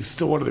 he's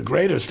still one of the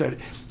greatest. That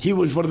he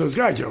was one of those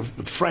guys, you know,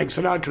 with Frank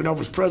Sinatra and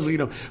Elvis Presley, you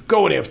know,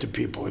 going after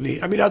people.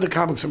 And I mean, other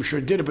comics I'm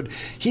sure did it, but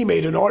he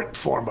made an art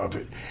form of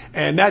it,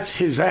 and that's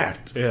his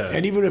act. Yeah.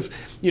 And even if,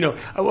 you know,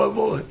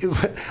 I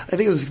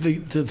think it was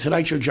the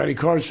Tonight Show, Johnny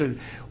Carson,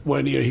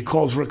 when he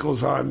calls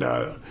Rickles on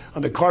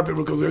the carpet.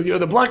 Rickles, you know,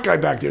 the black guy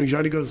back there. And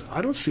Johnny goes,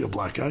 I don't see a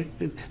black guy.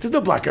 There's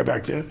no black guy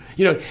back there.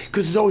 You know,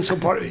 because there's always some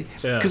part of it.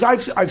 Because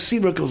I've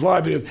seen Rickles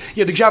live. And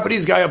the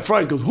Japanese guy up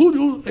front goes,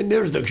 who? And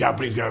there's the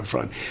Japanese guy up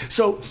front.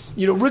 So,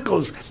 you know,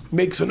 Rickles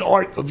makes an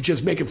art of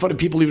just making fun of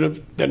people even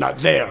if they're not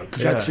there,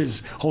 because that's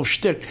his whole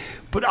shtick.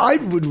 But I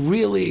would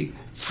really,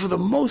 for the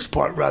most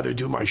part, rather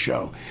do my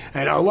show.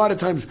 And a lot of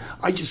times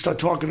I just start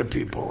talking to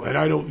people, and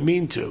I don't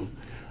mean to.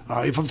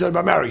 If I'm talking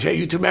about marriage, hey,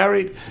 you two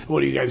married?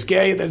 What are you guys,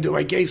 gay? And then do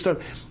my gay stuff.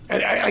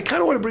 And I kind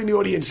of want to bring the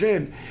audience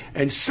in.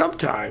 And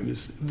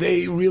sometimes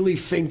they really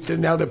think that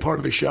now they're part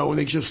of the show, and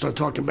they just start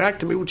talking back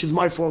to me, which is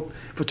my fault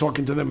for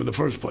talking to them in the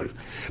first place.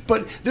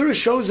 But there are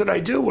shows that I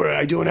do where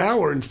I do an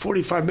hour, and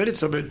 45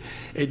 minutes of it,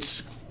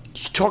 it's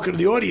talking to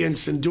the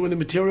audience and doing the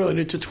material and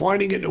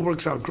intertwining it, and it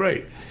works out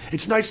great.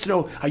 It's nice to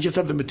know I just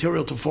have the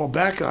material to fall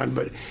back on,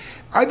 but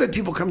I've had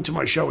people come to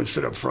my show and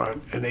sit up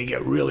front, and they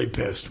get really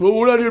pissed. Well,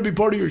 we're not here to be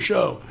part of your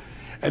show.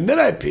 And then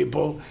I have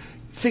people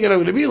thinking I'm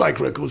going to be like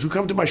Rickles, who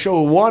come to my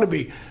show and want to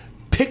be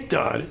picked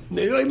on. And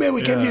they're like, man,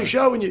 we came to your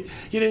show and you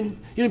didn't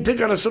pick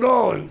on us at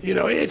all. And, you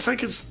know, it's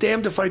like it's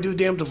damned if I do,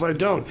 damned if I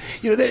don't.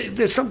 You know,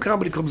 there's some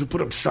comedy clubs that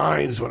put up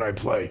signs when I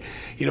play.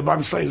 You know,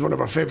 Bobby Slayton's one of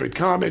our favorite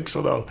comics,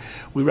 although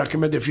we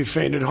recommend if you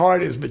faint at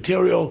heart, his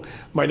material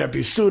might not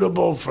be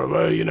suitable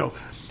for, you know.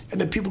 And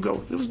then people go,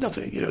 there was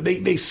nothing. You know,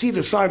 they see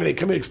the sign and they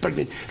come in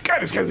expecting,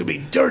 God, this guy's going to be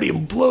dirty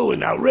and blue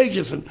and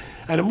outrageous. And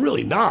I'm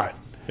really not.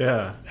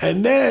 Yeah.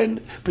 And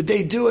then, but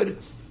they do it,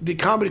 the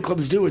comedy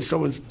clubs do it so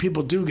when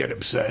people do get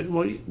upset,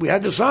 well, we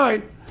had the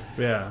sign.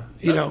 Yeah.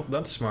 You know.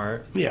 That's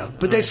smart. Yeah.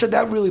 But they said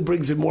that really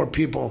brings in more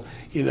people,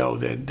 you know,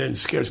 than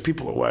scares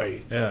people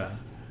away. Yeah.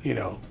 You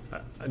know.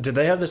 Did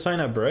they have the sign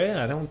at Brea?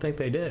 I don't think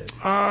they did.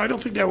 I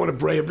don't think they went to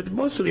Brea, but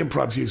most of the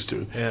improvs used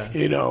to. Yeah.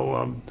 You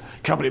know,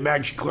 Comedy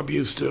Magic Club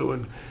used to,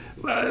 and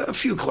a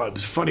few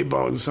clubs, Funny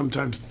Bones,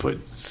 sometimes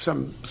put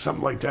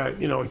something like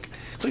that. You know,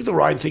 it's like the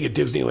ride thing at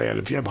Disneyland.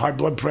 If you have high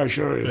blood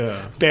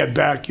pressure, bad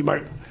back, you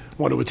might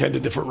want to attend a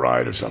different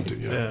ride or something.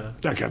 You know,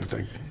 that kind of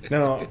thing.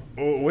 Now,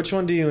 which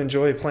one do you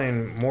enjoy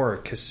playing more,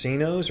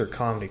 casinos or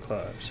comedy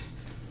clubs?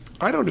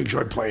 I don't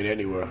enjoy playing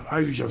anywhere.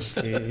 I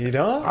just you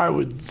don't. I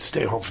would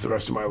stay home for the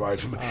rest of my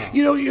life. Oh.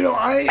 You know,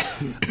 I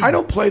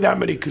don't play that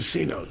many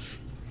casinos.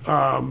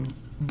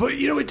 But,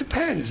 you know, it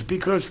depends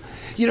because,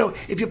 you know,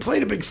 if you play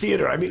in a big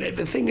theater, I mean,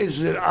 the thing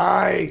is that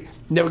I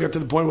never got to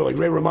the point where, like,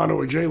 Ray Romano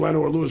or Jay Leno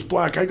or Louis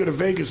Black, I go to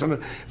Vegas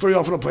and very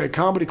often I'll play a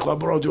comedy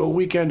club or I'll do a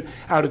weekend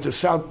out at the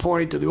South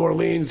Point or the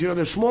Orleans. You know,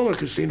 they're smaller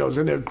casinos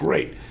and they're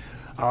great.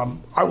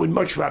 I would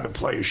much rather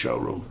play a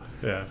showroom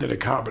than a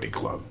comedy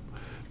club.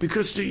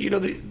 Because, you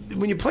know,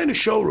 when you play in a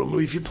showroom,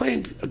 if you play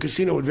in a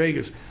casino in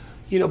Vegas,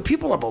 you know,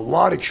 people have a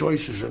lot of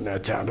choices in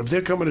that town. If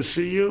they're coming to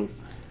see you,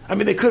 I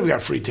mean, they could have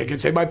got free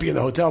tickets. They might be in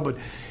the hotel. But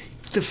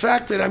the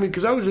fact that, I mean,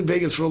 because I was in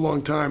Vegas for a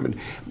long time, and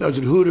I was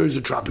at Hooters,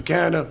 at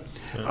Tropicana.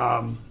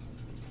 Yeah.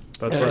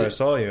 That's where I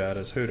saw you at,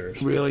 is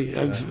Hooters. Really?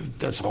 Yeah.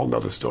 That's a whole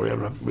other story. I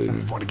don't really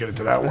want to get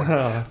into that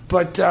one.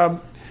 But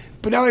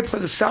now I play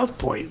the South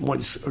Point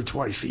once or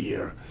twice a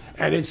year.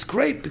 And it's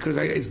great because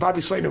it's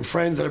Bobby Slayton and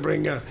friends that I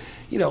bring,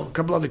 you know, a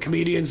couple other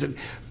comedians. And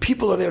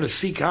people are there to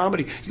see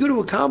comedy. You go to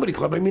a comedy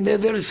club, I mean, they're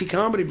there to see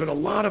comedy, but a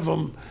lot of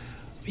them,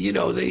 you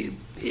know,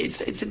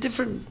 it's a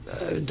different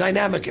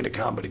dynamic in a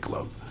comedy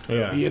club.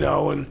 Yeah. You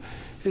know, and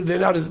they're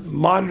not as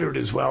monitored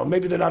as well.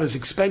 Maybe they're not as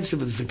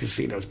expensive as the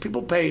casinos.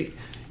 People pay,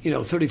 you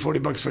know, $30,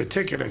 $40 for a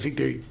ticket. I think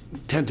they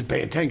tend to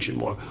pay attention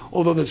more,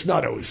 although that's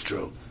not always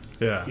true.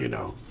 Yeah. You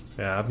know.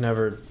 Yeah, I've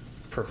never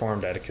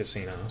performed at a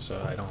casino,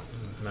 so I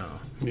don't know.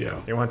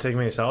 Yeah. You want to take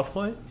me to South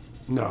Point?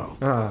 No.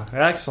 Oh,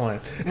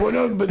 excellent. Well,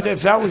 no, but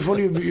if that was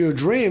one of your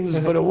dreams,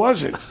 but it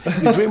wasn't.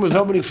 Your dream was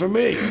opening for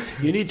me.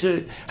 You need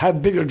to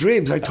have bigger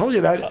dreams. I told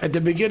you that at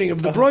the beginning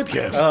of the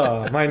broadcast.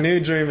 Oh, my new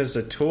dream is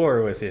to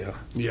tour with you.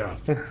 Yeah.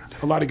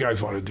 A lot of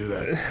guys want to do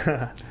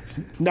that.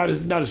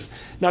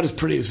 Not as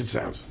pretty as it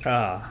sounds.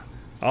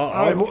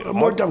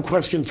 More dumb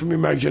question from your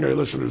imaginary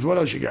listeners. What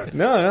else you got?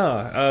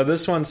 No.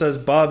 This one says,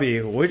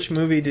 Bobby, which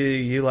movie do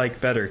you like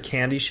better,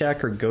 Candy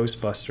Shack or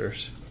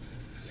Ghostbusters?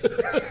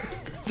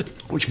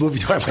 Which movie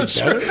do I like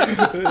better?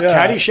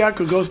 Caddyshack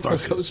or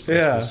Ghostbusters?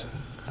 Yeah.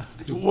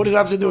 What does that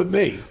have to do with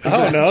me? I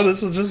don't know.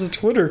 This is just a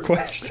Twitter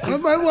question.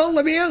 Well,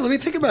 let me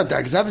think about that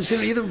because I haven't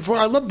seen either before.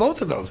 I love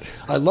both of those.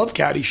 I love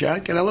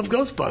Caddyshack and I love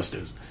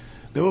Ghostbusters.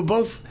 They were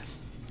both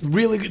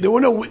really good. There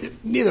were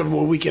neither of them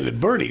were Weekend at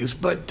Bernie's,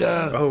 but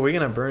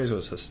Weekend at Bernie's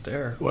was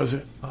hysterical. Was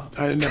it? Oh.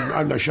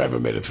 I'm not sure I ever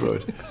made it through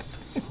it.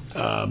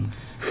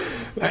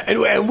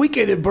 And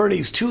Weekend at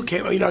Bernie's too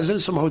came. You know, I was in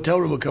some hotel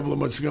room a couple of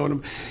months ago,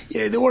 and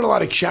there weren't a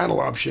lot of channel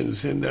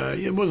options, and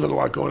it wasn't a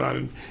lot going on.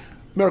 And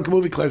American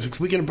Movie Classics,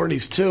 Weekend at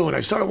Bernie's 2, and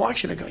I started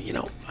watching it. I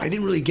go, I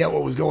didn't really get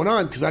what was going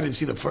on because I didn't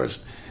see the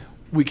first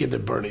Weekend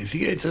at Bernie's.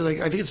 I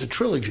think it's a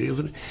trilogy,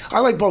 isn't it? I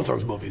like both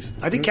those movies.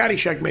 I think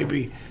Caddyshack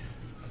maybe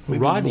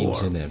Rodney more.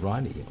 was in that.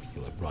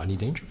 Rodney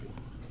Dangerfield.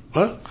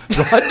 Huh?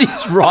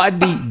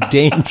 Rodney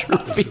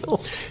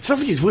Dangerfield. Sounds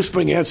like he's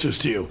whispering answers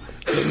to you.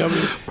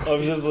 I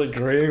was just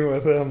agreeing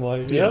with him.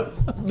 Like, yeah.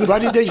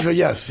 Rodney Dangerfield,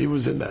 yes, he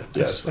was in that.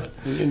 Yes. I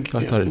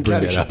thought I'd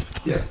bring that up.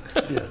 Yeah.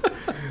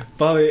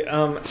 Bobby,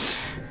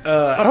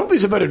 I hope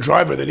he's a better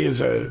driver than he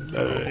is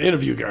an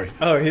interview guy.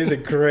 Oh, he's a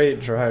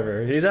great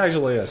driver. He's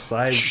actually a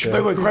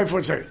sideshow. Wait, quiet for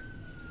a second.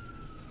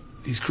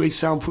 These great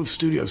soundproof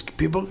studios.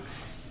 People,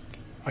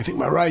 I think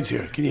my ride's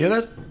here. Can you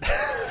hear that?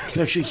 You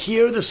can actually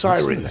hear the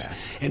sirens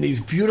in these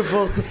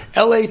beautiful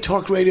LA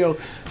Talk Radio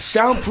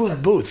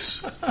soundproof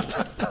booths.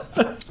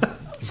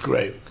 It's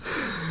great.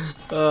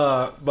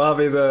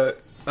 Bobby,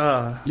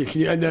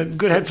 and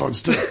good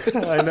headphones too.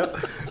 I know.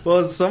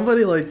 Well,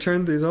 somebody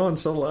turned these on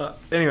so loud.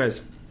 Anyways,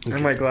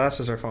 and my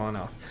glasses are falling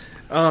off.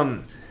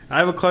 I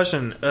have a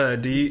question.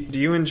 Do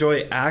you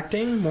enjoy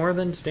acting more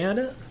than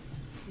stand-up?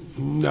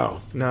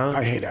 No.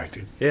 I hate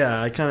acting.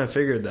 Yeah, I kind of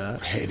figured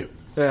that. I hate it.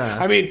 Yeah.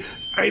 I mean,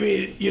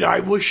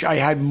 I wish I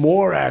had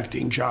more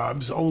acting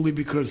jobs only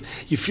because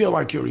you feel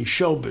like you're in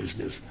show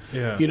business.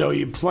 Yeah.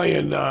 You're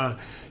playing, the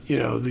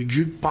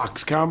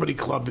Jukebox Comedy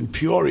Club in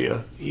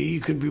Peoria.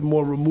 You can be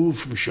more removed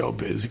from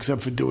showbiz,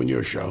 except for doing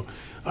your show.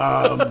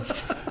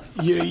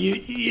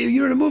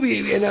 You're in a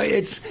movie, and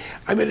it's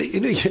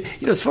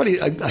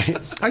funny. I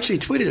actually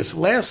tweeted this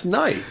last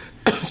night.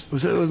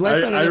 Was it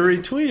last night? I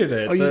retweeted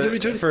it. Oh, you did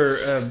retweet it?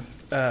 For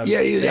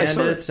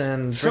Bandits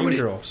and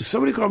Dreamgirls.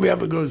 Somebody called me up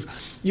and goes,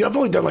 I've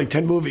only done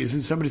 10 movies,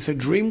 and somebody said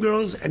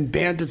Dreamgirls and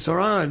Bandits are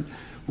on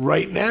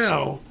right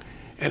now.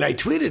 And I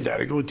tweeted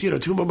that. I go, 2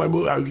 of my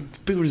movies,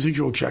 big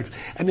residual checks.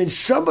 And then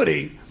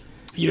somebody,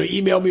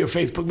 emailed me or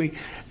Facebook me,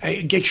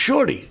 Get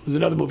Shorty was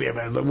another movie I've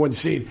had, one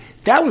scene.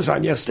 That was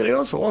on yesterday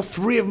also. All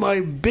 3 of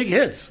my big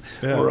hits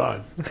were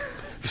on.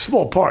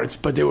 Small parts,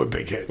 but they were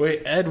big hits.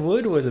 Wait, Ed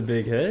Wood was a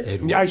big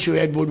hit? Actually,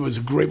 Ed Wood was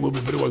a great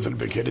movie, but it wasn't a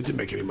big hit. It didn't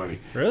make any money.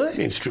 Really?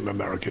 Mainstream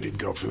America didn't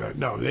go for that.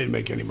 No, they didn't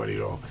make any money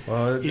at all.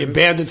 Well,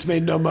 Bandits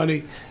made no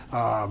money.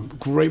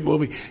 Great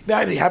movie.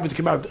 That happened to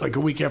come out a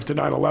week after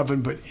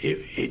 9/11, but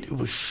it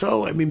was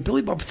so...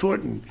 Billy Bob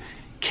Thornton,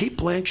 Kate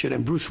Blanchett,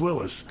 and Bruce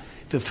Willis,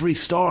 the 3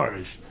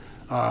 stars.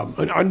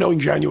 An unknown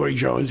January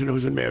Jones,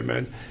 who's in Mad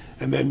Men,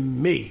 and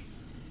then me.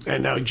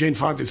 And now Jane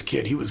Fonda's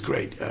kid, he was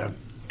great.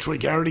 Troy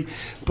Garrity.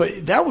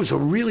 But that was a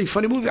really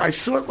funny movie. I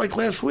saw it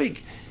last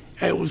week.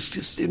 And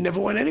it never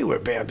went anywhere,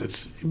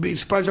 Bandits. You'd be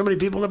surprised how many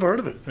people never heard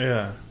of it.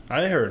 Yeah,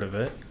 I heard of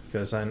it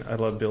because I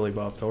love Billy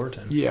Bob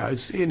Thornton. Yeah,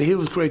 and he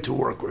was great to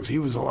work with. He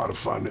was a lot of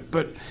fun.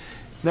 But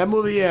that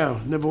movie,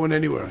 never went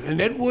anywhere.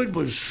 And Ed Wood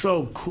was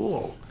so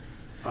cool.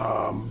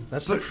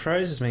 That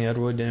surprises me. Ed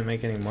Wood didn't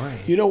make any money.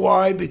 You know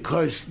why?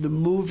 Because the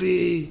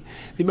movie,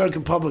 the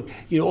American public,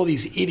 all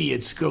these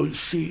idiots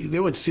they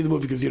went to see the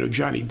movie because,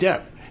 Johnny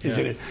Depp is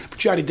in it. But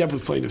Johnny Depp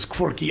was playing this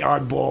quirky,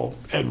 oddball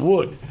Ed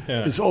Wood.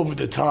 Yeah. This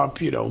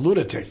over-the-top,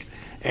 lunatic.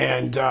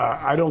 And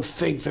I don't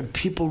think that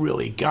people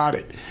really got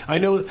it. I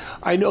know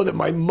that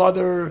my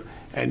mother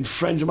and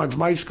friends of mine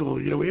from high school,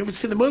 we haven't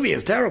seen the movie.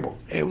 It's terrible.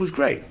 It was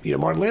great.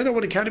 Martin Landau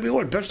won Academy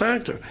Award, Best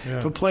Actor,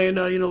 for playing,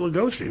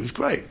 Lugosi. It was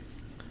great.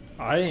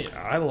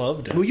 I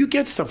loved it. Well, you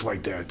get stuff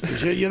like that.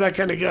 'Cause you're that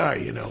kind of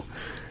guy,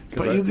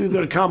 But you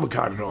go to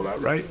Comic-Con and all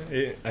that, right?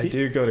 I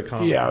do go to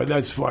Comic-Con. Yeah,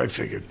 that's why I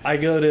figured. I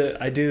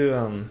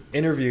do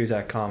interviews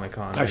at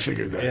Comic-Con. I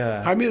figured that.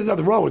 Yeah. There's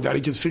nothing wrong with that. I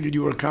just figured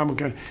you were at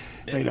Comic-Con.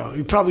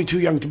 You're probably too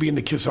young to be in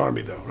the KISS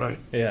Army, though, right?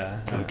 Yeah,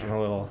 okay. I'm a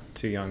little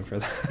too young for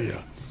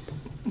that.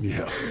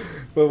 Yeah.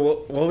 But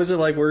what was it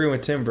like working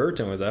with Tim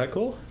Burton? Was that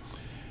cool?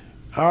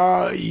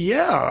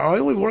 Yeah. I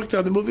only worked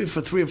on the movie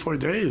for 3 or 4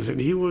 days, and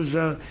he was...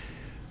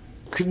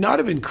 could not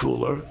have been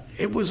cooler.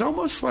 It was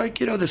almost like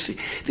the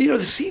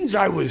scenes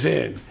I was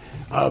in.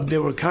 They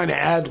were kind of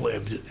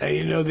ad-libbed.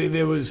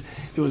 There was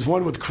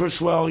one with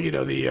Criswell,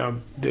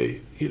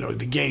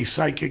 the gay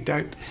psychic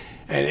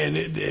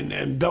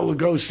and Bela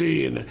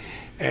Lugosi,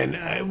 and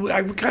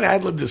I kind of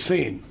ad-libbed the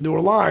scene. There were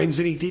lines,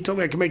 and he told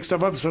me I could make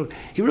stuff up. So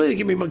he really didn't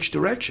give me much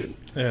direction.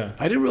 Yeah,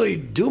 I didn't really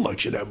do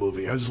much in that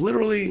movie. I was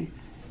literally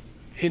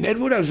in Ed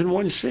Wood. I was in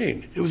one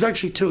scene. It was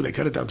actually 2. They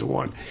cut it down to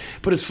 1.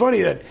 But it's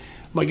funny that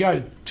my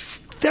God.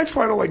 That's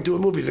why I don't like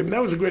doing movies.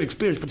 That was a great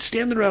experience. But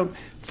standing around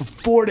for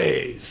 4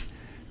 days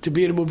to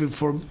be in a movie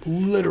for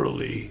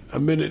literally a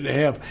minute and a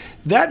half,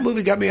 that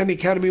movie got me on the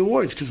Academy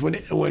Awards because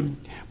when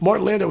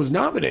Martin Landau was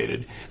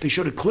nominated, they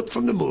showed a clip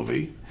from the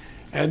movie,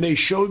 and they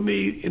showed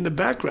me in the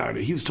background.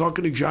 He was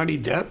talking to Johnny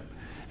Depp,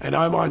 and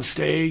I'm on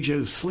stage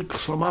as Slick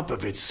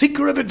Slomopovich,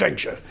 seeker of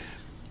adventure.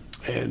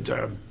 And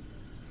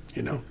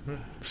You know,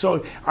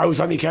 so I was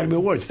on the Academy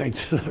Awards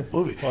thanks to that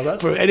movie Well,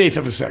 for an eighth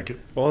of a second.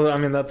 Well, I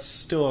mean, that's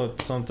still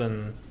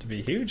something to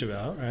be huge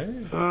about, right?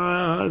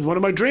 It's one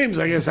of my dreams.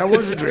 I guess that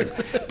was a dream,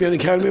 be on the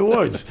Academy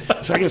Awards.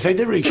 So I guess I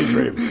did reach a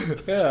dream.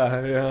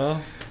 Yeah.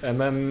 And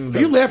then are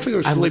you laughing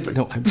or sleeping?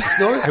 I'm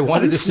snoring. I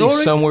wanted to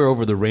see Somewhere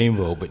Over the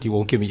Rainbow, but you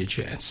won't give me a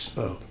chance.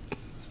 Oh.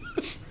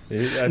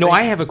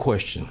 I have a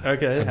question.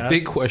 Okay, a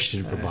big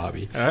question for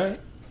Bobby. All right.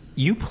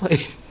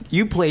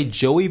 You played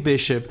Joey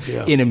Bishop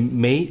in a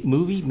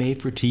movie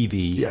made for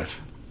TV. Yes.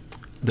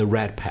 The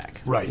Rat Pack.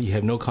 Right. You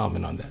have no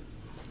comment on that.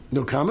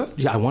 No comment?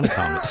 Yeah, I want to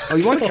comment. Oh,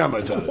 you want to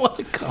comment on it? I want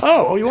to comment.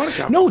 Oh, you want to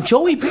comment? No,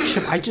 Joey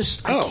Bishop.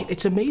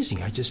 It's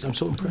amazing. I'm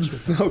so impressed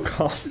with it. No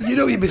comment. You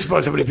know, you'd be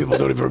surprised how many people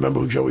don't even remember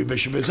who Joey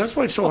Bishop is. That's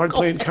why it's so hard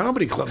playing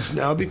comedy clubs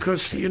now,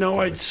 because, you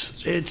know,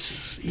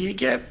 it's you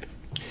get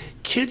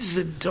kids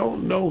that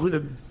don't know who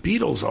the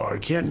Beatles are,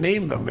 can't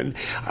name them. And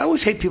I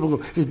always hate people who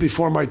go, it was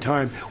before my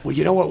time. Well,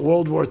 you know what?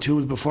 World War II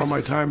was before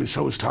my time, and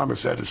so was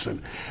Thomas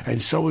Edison,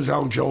 and so was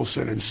Al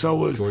Jolson, and so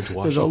was George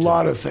Washington. There's a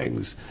lot of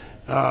things.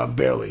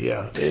 Barely,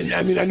 yeah. And,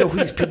 I mean, I know who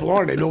these people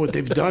are, and I know what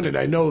they've done, and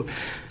I know,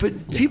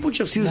 but people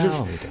just use this.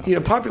 You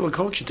know, popular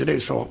culture today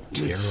is so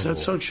it's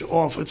such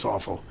awful. It's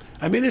awful.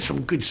 I mean, there's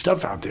some good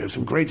stuff out there,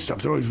 some great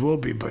stuff. There always will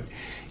be, but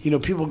you know,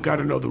 people got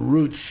to know the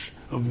roots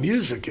of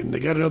music, and they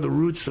got to know the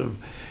roots of,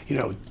 you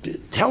know,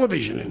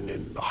 television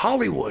and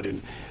Hollywood,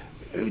 and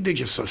they're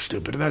just so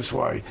stupid. And that's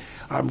why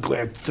I'm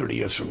glad 30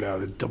 years from now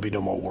that there'll be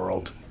no more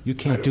World. You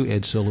can't do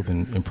Ed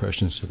Sullivan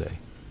impressions today.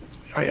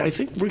 I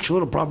think Rich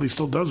Little probably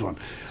still does one.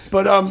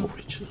 But,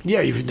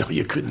 yeah, even though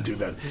you couldn't do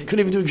that. Couldn't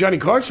even do a Johnny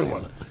Carson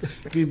one.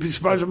 You'd be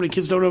surprised how many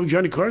kids don't know who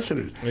Johnny Carson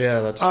is.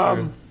 Yeah, that's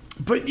true.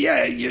 But,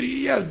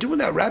 yeah, doing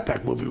that Rat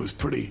Pack movie was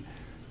pretty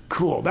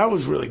cool. That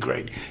was really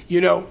great.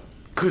 You know,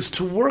 because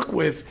to work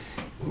with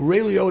Ray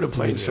Liotta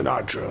playing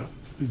Sinatra,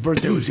 his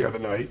birthday was the other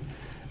night,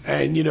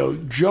 and, you know,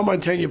 Joe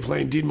Mantegna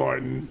playing Dean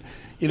Martin,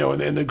 you know,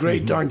 and the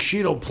great Don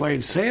Cheadle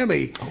playing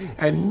Sammy,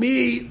 and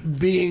me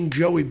being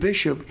Joey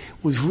Bishop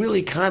was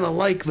really kind of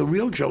like the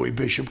real Joey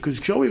Bishop, because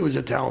Joey was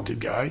a talented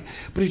guy,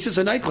 but he's just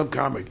a nightclub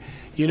comic.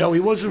 You know, he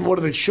wasn't one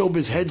of the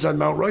showbiz heads on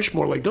Mount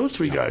Rushmore like those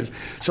three guys.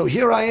 So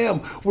here I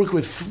am working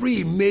with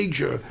three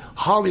major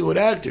Hollywood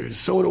actors.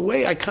 So in a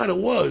way, I kind of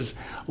was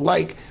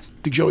like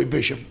the Joey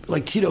Bishop,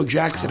 like Tito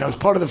Jackson. I was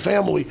part of the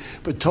family,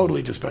 but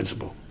totally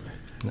dispensable.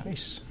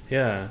 Nice.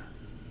 Yeah.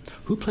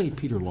 Who played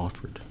Peter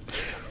Lawford?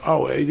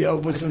 Oh,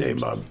 what's his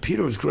name?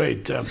 Peter was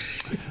great.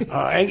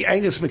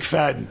 Angus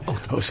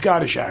McFadden, a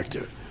Scottish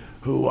actor,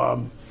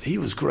 who he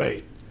was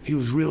great. He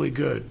was really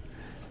good.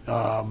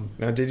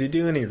 Now, did you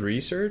do any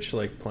research,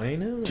 like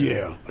playing him? Or?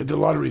 Yeah, I did a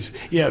lot of research.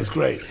 Yeah, it was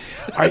great.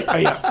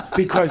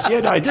 Because I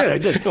did. No, I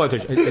didn't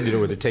know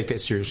whether to take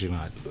that seriously or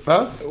not.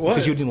 Huh? What?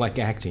 Because you didn't like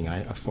acting.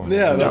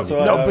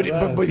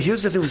 But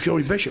here's the thing with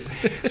Joey Bishop.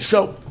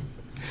 So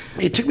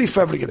it took me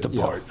forever to get the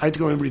part. I had to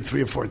go and read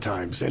 3 or 4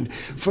 times. And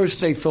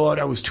first they thought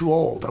I was too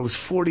old. I was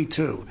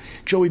 42.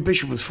 Joey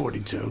Bishop was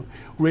 42.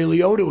 Ray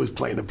Liotta was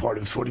playing the part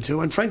of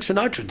 42. And Frank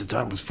Sinatra at the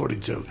time was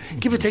 42.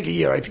 Give or take a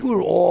year. I think we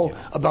were all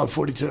about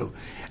 42.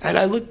 And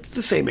I looked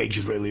the same age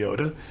as Ray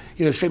Liotta,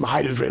 you know, same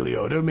height as Ray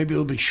Liotta, maybe a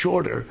little bit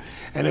shorter,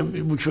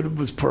 which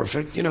was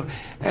perfect, you know.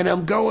 And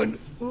I'm going,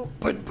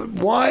 but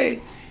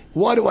why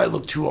do I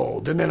look too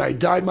old? And then I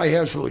dyed my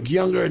hair so I look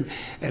younger,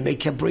 and they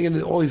kept bringing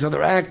in all these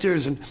other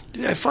actors, and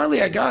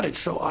finally I got it.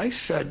 So I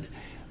said,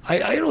 I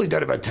had only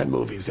done about 10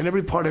 movies, and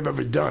every part I've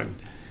ever done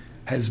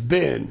has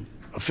been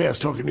a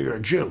fast-talking New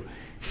York Jew.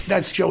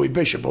 That's Joey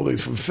Bishop, although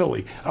he's from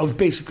Philly. I was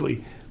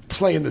basically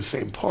playing the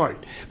same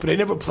part, but I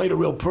never played a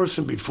real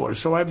person before.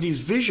 So I have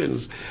these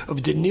visions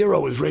of De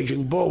Niro as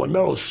Raging Bull and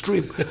Meryl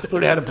Streep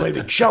learning how to play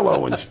the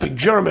cello and speak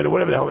German or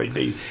whatever the hell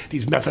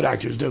these method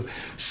actors do.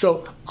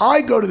 So I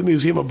go to the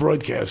Museum of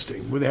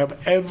Broadcasting, where they have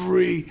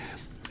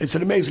it's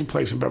an amazing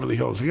place in Beverly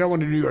Hills. We got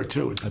one in New York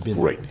too. It's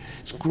great.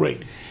 It's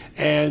great.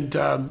 And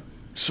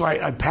so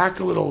I pack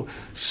a little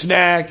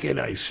snack and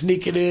I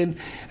sneak it in,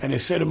 and I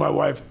say to my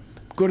wife,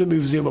 go to the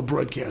Museum of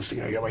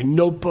Broadcasting. I got my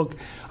notebook.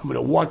 I'm going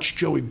to watch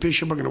Joey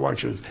Bishop. I'm going to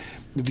watch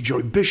the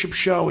Joey Bishop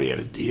show.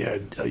 And he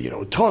had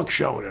a talk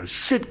show and a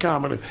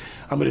sitcom. And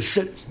I'm going to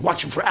sit,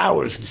 watch him for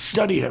hours and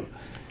study him.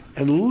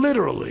 And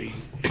literally,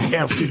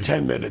 after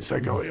 10 minutes, I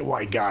go, oh,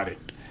 I got it.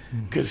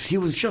 Because he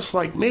was just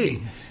like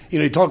me. You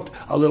know, he talked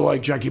a little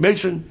like Jackie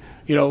Mason,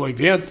 you know, like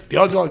the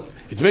odd dog.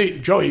 It's me,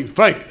 Joey,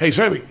 Frank, hey,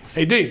 Sammy,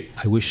 hey, Dean.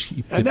 I wish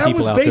the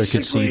people out there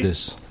could see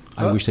this.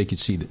 I wish they could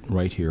see it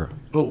right here.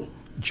 Oh.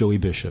 Joey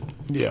Bishop.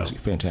 Yeah. It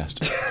was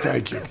fantastic.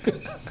 Thank you.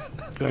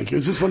 Thank you.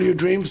 Is this one of your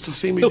dreams to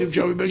see me do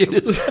Joey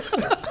Bishop?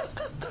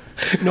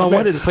 No, I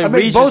wanted to play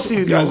Regis. Both of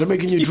you guys are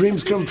making your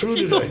dreams come true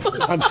today.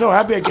 I'm so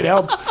happy I could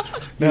help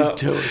you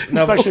too,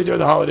 especially during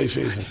the holiday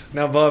season.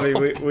 Now, Bobby,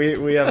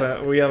 we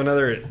have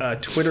another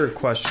Twitter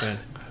question.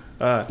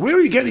 Where are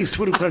you getting these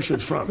Twitter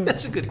questions from?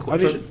 That's a good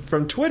question.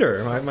 From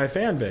Twitter, my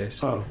fan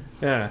base. Oh.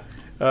 Yeah.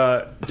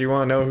 Do you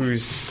want to know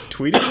who's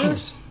tweeted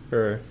this?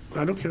 Or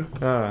I don't care.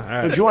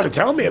 Right. If you want to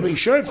tell me, I mean,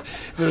 sure, if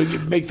you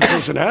make the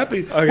person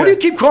happy. Okay. What do you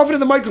keep coughing in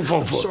the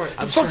microphone for? What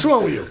the fuck's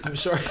wrong with you? I'm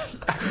sorry.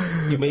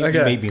 You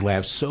made me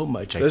laugh so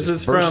much. This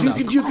is from...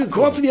 You can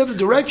cough in the other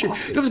direction.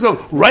 You don't have to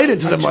go right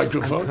into the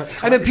microphone.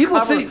 And then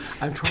people think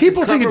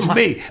it's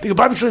me. They think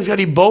Bobby Slayton's got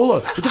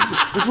Ebola.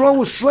 What's wrong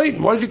with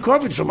Slayton? Why is he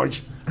coughing so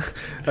much?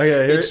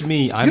 Okay, it's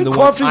me. I'm the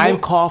one. I'm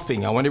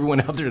coughing. I want everyone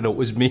out there to know it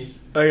was me.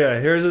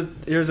 Okay,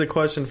 here's a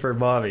question for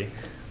Bobby.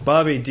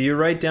 Bobby, do you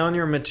write down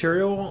your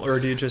material, or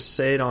do you just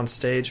say it on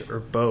stage, or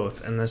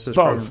both? And this is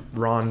both. From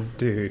Ron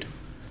Dude.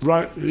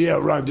 Ron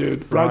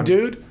Dude. Ron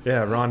Dude?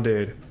 Yeah, Ron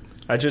Dude.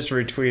 I just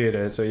retweeted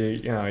it, so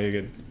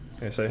you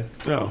could say.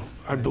 No,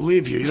 I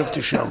believe you. You have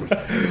to show me.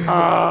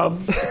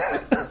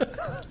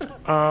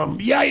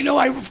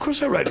 Of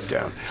course I write it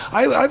down.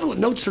 I have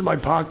notes in my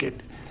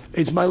pocket.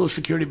 It's my little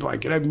security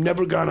blanket. I've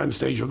never gone on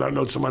stage without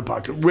notes in my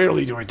pocket.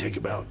 Rarely do I take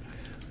them out.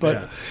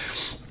 But,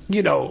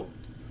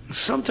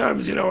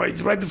 sometimes,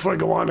 right before I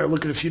go on, I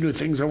look at a few new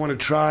things I want to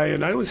try,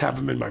 and I always have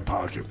them in my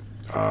pocket.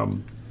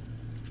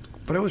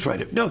 But I always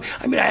write it. No,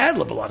 I mean, I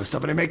ad-lib a lot of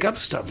stuff, and I make up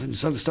stuff, and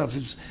some stuff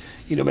is,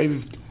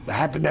 maybe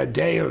happened that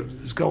day or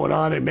is going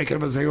on, and make it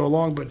up as I go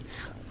along, but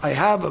I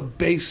have a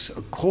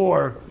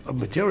core of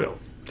material.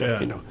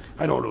 That,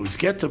 I don't always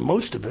get to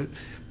most of it,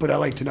 but I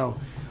like to know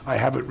I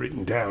have it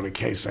written down in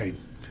case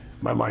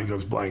my mind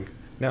goes blank.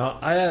 Now,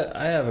 I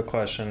have a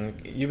question.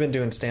 You've been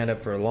doing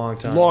stand-up for a long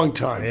time. Long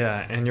time.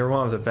 Yeah, and you're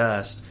one of the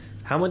best.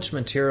 How much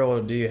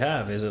material do you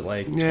have? Is it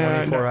like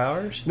 24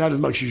 hours? Not as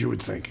much as you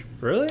would think.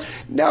 Really?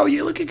 No,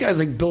 you look at guys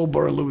like Bill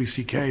Burr and Louis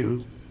C.K.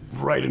 who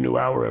write a new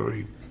hour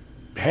every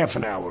half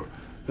an hour.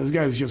 Those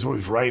guys are just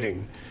always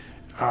writing.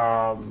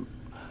 I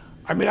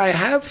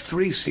have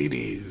 3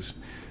 CDs.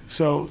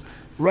 So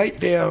right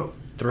there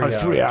are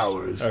 3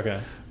 hours. Okay.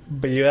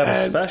 But you have a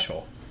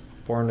special.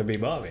 Born to be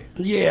Bobby.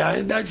 Yeah,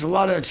 and that's a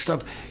lot of that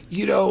stuff.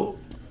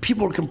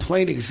 People are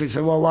complaining because they say,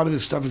 well, a lot of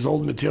this stuff is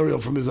old material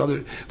from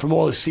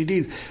all his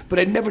CDs. But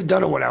I'd never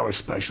done a 1 hour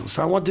special.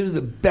 So I wanted to do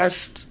the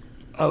best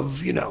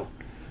of,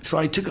 So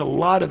I took a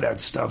lot of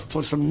that stuff,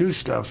 plus some new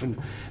stuff.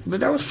 But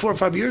that was 4 or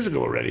 5 years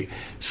ago already.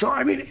 So,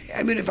 I mean,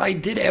 if I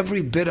did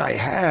every bit I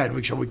had,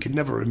 which we could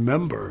never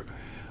remember,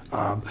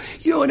 an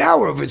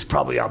hour of it's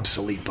probably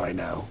obsolete by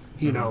now.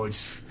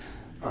 It's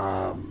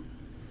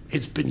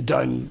been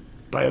done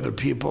by other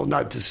people,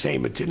 not the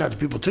same, not that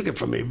people took it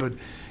from me, but,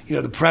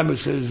 the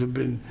premises have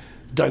been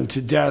done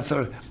to death.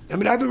 I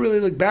haven't really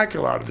looked back at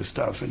a lot of the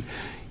stuff. And,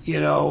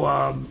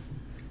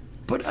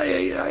 but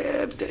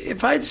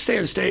if I had to stay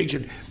on stage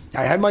and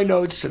I had my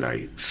notes and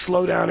I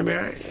slow down,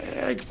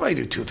 I could probably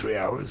do 2 or 3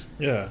 hours.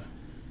 Yeah.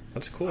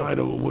 That's cool. I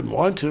wouldn't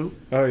want to.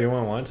 Oh, you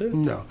wouldn't want to?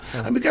 No.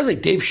 Oh. Guys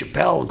like Dave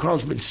Chappelle and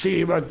Carlos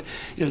Mencia about,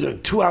 the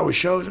 2-hour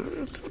shows.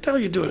 What the hell are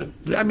you doing?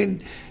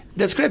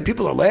 That's great.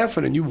 People are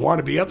laughing, and you want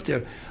to be up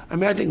there.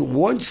 I think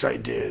once I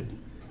did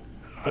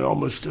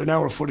almost an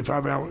hour,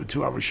 45 hour,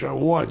 2-hour show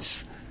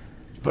once,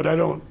 but I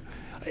don't.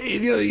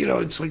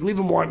 It's like leave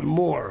them wanting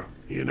more.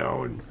 And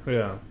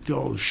the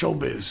old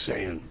showbiz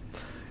saying.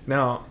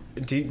 Now,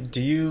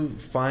 do you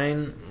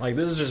find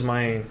this is just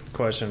my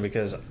question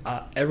because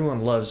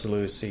everyone loves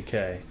Louis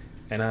C.K.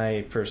 and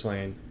I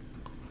personally.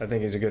 I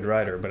think he's a good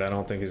writer, but I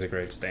don't think he's a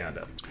great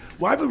stand-up.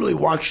 Well, I haven't really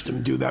watched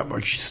him do that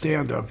much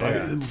stand-up.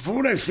 Yeah. From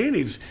what I've seen,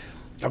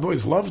 I've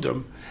always loved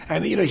him.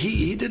 And,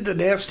 he did the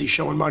Nasty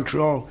show in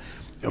Montreal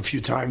a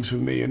few times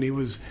with me, and he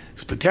was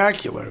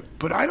spectacular.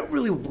 But I don't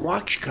really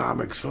watch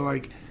comics for,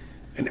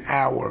 an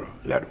hour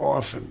that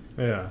often.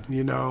 Yeah.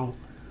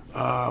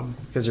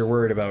 Because you're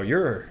worried about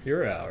your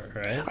hour,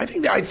 right? I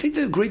think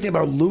the great thing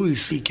about Louis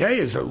C.K.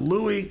 is that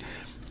Louis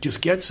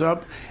just gets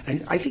up,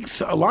 and I think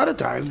a lot of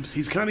times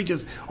he's kind of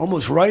just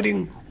almost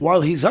writing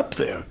while he's up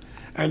there,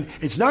 and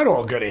it's not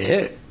all going to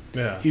hit.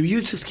 Yeah,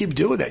 you just keep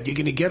doing that. You're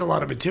going to get a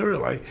lot of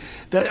material.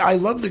 I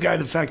love the guy,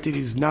 the fact that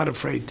he's not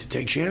afraid to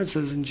take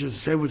chances and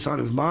just say what's on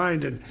his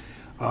mind. And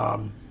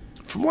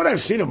from what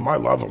I've seen of him, I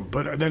love him.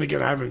 But then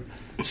again, I haven't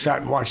sat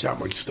and watched that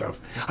much stuff.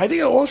 I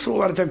think also a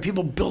lot of times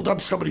people build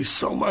up somebody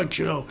so much,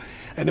 and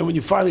then when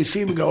you finally see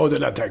them, you go, oh, they're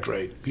not that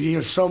great. You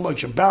hear so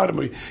much about them,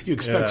 or you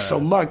expect so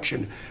much,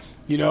 and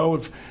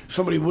if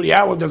Woody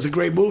Allen does a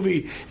great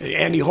movie,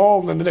 Andy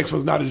Hall, and then the next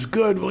one's not as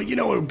good, well,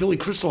 or Billy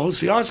Crystal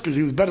hosts the Oscars,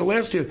 he was better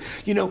last year.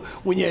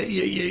 When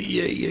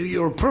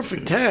you're a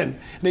perfect 10,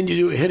 then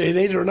you hit an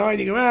 8 or 9,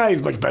 you go,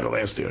 he's much better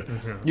last year.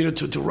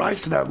 Mm-hmm. To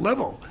rise to that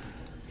level,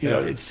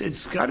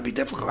 it's got to be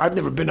difficult. I've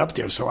never been up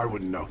there, so I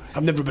wouldn't know.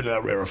 I've never been to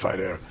that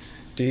rarefied air.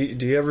 Do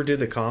you ever do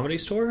the Comedy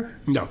Store?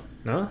 No.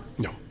 No?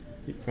 No.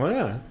 Why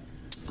not?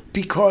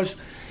 Because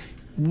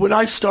when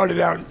I started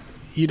out,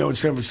 in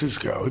San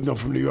Francisco,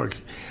 from New York.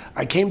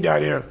 I came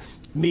down here,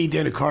 me,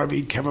 Dana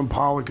Carvey, Kevin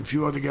Pollak, a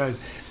few other guys,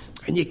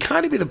 and you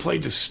kind of either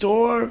played the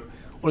Store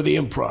or the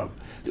Improv.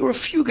 There were a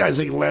few guys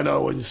like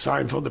Leno and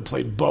Seinfeld that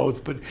played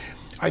both, but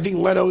I think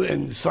Leno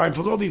and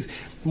Seinfeld, all these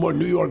more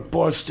New York,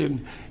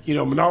 Boston,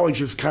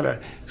 monologists kind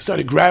of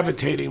started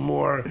gravitating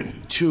more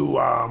to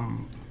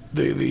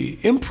the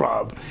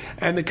Improv,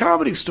 and the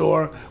Comedy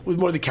Store was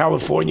more the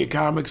California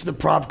comics, the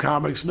prop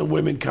comics, and the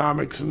women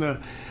comics, and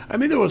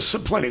there was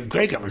plenty of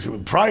great comics. I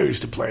mean, Pryor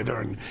used to play there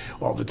and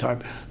all the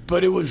time,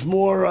 but it was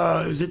more,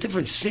 it was a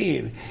different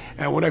scene.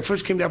 And when I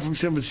first came down from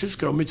San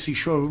Francisco, Mitzi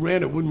Shore, who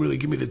ran it, wouldn't really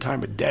give me the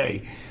time of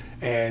day.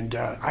 And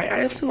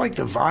I often liked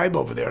the vibe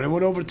over there. And I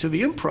went over to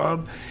the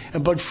Improv,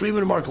 and Bud Freeman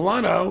and Mark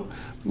Alano,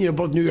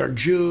 both New York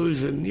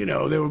Jews, and,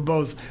 they were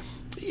both,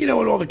 and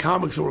all the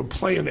comics that were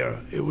playing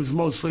there. It was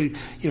mostly,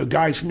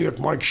 guys from New York,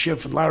 Mark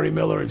Schiff and Larry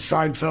Miller and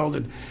Seinfeld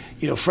and,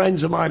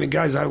 friends of mine and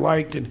guys I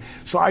liked. And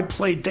so I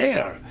played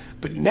there.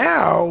 But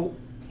now,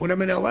 when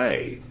I'm in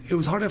L.A., it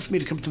was hard enough for me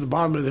to come to the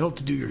bottom of the hill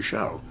to do your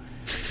show.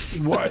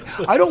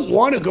 I don't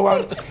want to go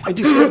out and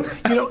do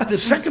the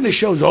second the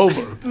show's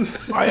over,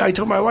 I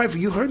told my wife,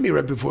 you heard me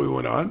right before we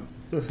went on.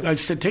 I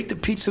said, take the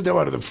pizza dough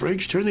out of the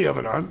fridge, turn the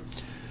oven on,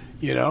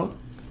 Hit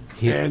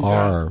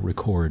R,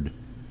 record.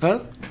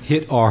 Huh?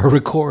 Hit R,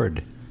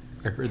 record.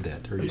 I heard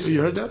that.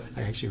 You heard that?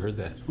 I actually heard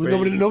that. Well,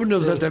 nobody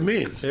knows what that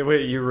means.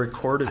 Wait, you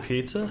recorded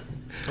pizza?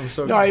 I'm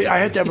so No, I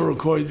had to have her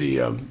record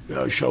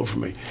the show for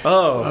me.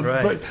 Oh,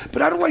 right.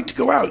 But I don't like to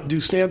go out and do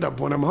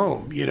stand-up when I'm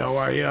home.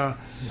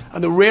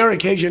 On the rare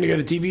occasion I get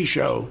a TV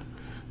show,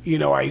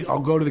 I'll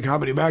go to the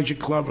Comedy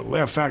Magic Club or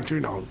Laugh Factory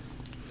and I'll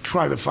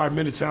try the 5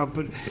 minutes out.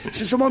 But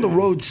since I'm on the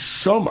road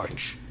so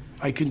much,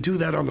 I can do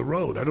that on the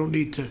road. I don't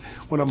need to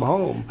when I'm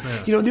home.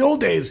 Yeah. In the old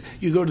days,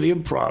 you go to the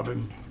Improv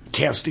and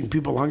casting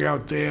people hung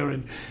out there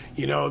and,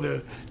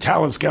 the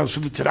talent scouts for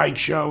the Tonight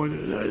Show.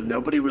 And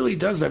nobody really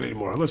does that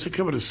anymore unless they're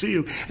coming to see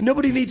you. And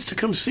nobody needs to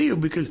come see you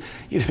because,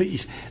 you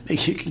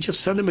can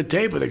just send them a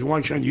tape or they can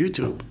watch you on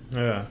YouTube.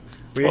 Yeah.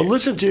 Or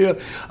listen to you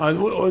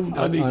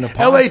on the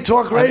LA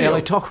Talk Radio. LA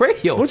Talk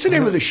Radio. What's the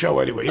name of the show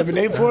anyway? You have a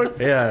name for it?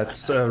 Yeah,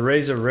 it's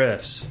Razor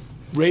Riffs.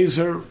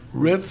 Razor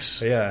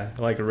Riffs? Yeah,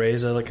 like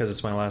Razor because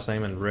it's my last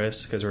name, and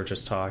Riffs because we're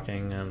just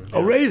talking. And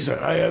Razor.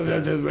 I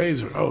have the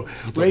Razor. Oh,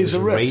 Razor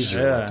Riffs.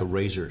 Razor, yeah. like a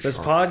razor. This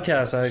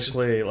podcast,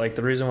 actually,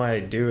 the reason why I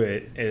do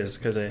it is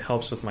because it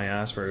helps with my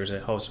Asperger's.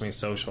 It helps me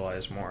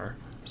socialize more.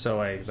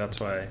 So, that's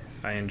why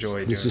I enjoy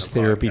doing this is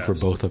the therapy podcast. for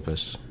both of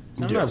us.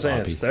 I'm not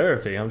saying it's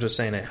therapy. I'm just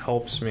saying it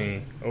helps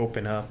me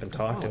open up and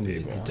talk to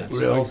people. It's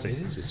really?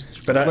 healthy.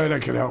 But I'm glad I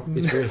can help.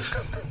 It's very.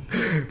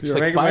 You're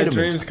making my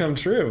dreams come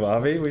true,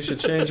 Bobby. We should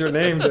change your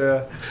name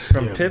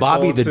from Pitbull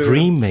Bobby the to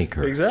Dream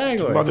Maker.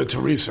 Exactly. Mother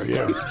Teresa,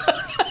 yeah.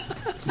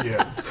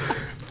 Yeah.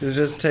 You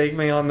just take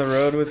me on the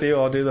road with you.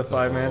 I'll do the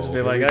 5 minutes and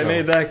be like, I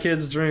made that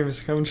kid's dreams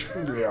come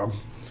true.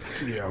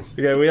 Yeah.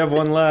 Okay, we have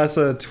one last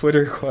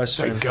Twitter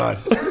question. Thank God.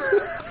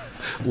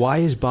 Why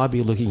is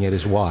Bobby looking at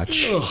his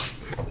watch?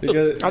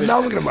 I'm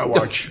not looking at my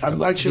watch.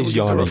 I'm actually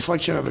looking at the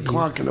reflection of the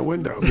clock in the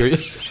window.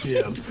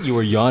 You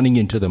were yawning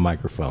into the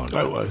microphone.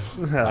 I was.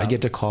 I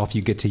get to cough,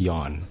 you get to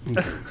yawn.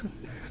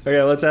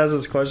 Okay, let's ask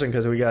this question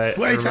because we got...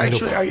 Wait,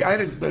 actually, I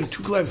had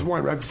 2 glasses of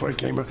wine right before I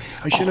came here.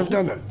 I shouldn't have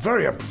done that.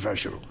 Very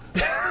unprofessional.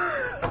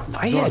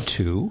 I had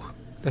 2.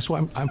 That's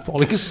why I'm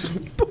falling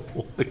asleep.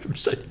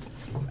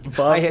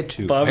 I had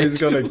 2. Bobby's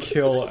going to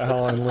kill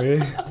Alan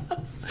Lee.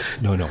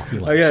 No.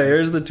 Okay,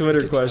 here's the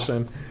Twitter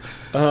question.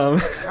 I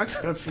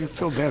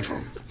feel bad for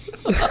him.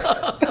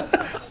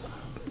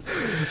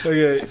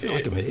 Okay. I feel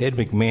like I'm an Ed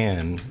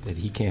McMahon that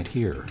he can't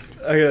hear.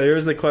 Okay,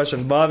 here's the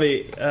question.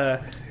 Bobby,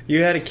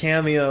 you had a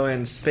cameo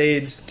in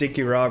Spade's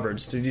Dickie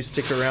Roberts. Did you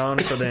stick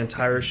around for the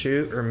entire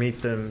shoot or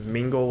meet them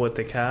mingle with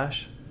the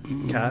cast?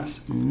 No.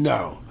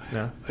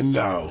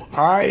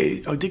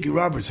 Dickie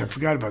Roberts, I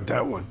forgot about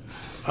that one.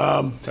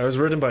 That was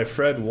written by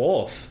Fred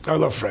Wolf. I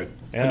love Fred.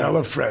 Yeah. And I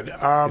love Fred.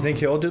 You think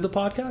he'll do the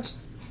podcast?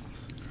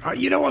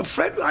 You know what,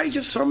 Fred, I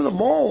just saw him in the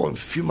mall a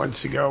few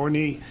months ago, and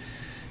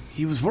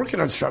he was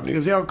working on something. He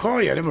goes, I'll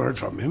call you. I never heard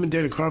from him. Him and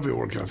Dana Carvey were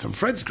working on something.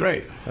 Fred's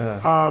great.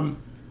 I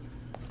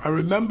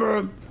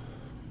remember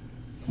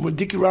when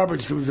Dickie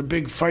Roberts, there was a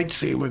big fight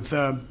scene with,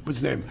 what's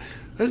his name?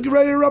 Let's get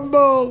ready to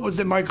rumble. Was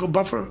it Michael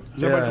Buffer?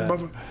 Is that Michael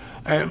Buffer?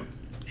 And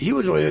he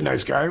was really a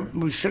nice guy. We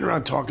were sitting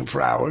around talking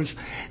for hours.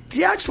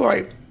 That's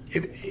why, you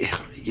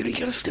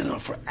got to stand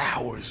around for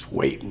hours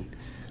waiting.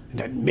 And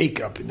that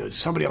makeup and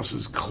somebody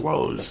else's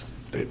clothes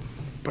that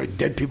probably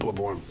dead people have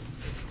worn.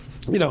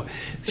 The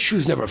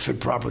shoes never fit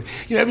properly.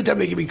 Every time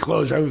they give me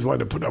clothes, I always wanted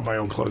to put on my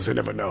own clothes. I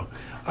never know.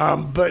 I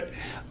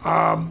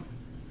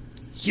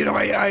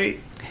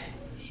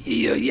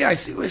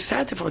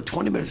sat there for like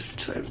 20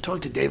 minutes,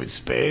 talked to David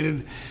Spade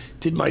and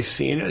did my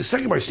scene. And the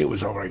second my scene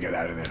was over, I got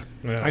out of there.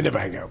 Yeah. I never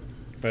hang out.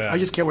 Yeah. I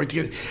just can't wait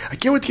to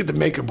get the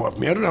makeup off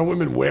me. I don't know how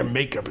women wear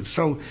makeup. It's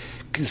so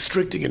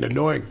constricting and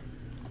annoying.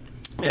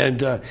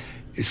 And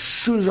as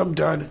soon as I'm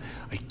done,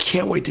 I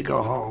can't wait to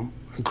go home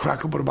and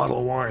crack open a bottle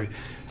of wine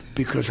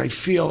because I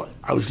feel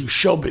I was doing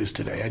showbiz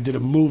today. I did a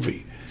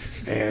movie.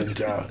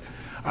 And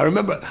I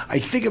remember,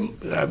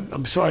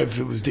 I'm sorry if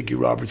it was Dickie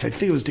Roberts. I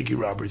think it was Dickie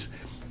Roberts.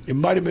 It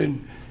might have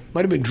been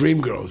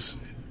Dreamgirls.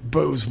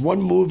 But it was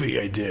one movie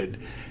I did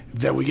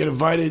that we get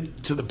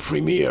invited to the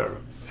premiere,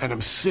 and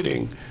I'm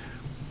sitting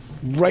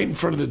right in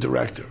front of the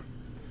director.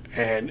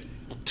 And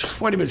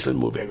 20 minutes into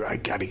the movie, I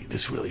go,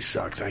 this really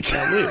sucks. I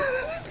can't leave.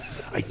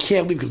 I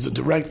can't leave because I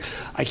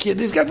can't.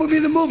 This guy put me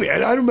in the movie. I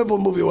don't remember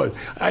what movie it was.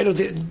 I don't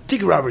think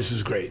Dickie Roberts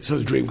was great. So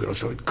was Dreamgirl.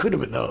 So it could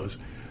have been those.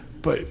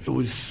 But it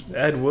was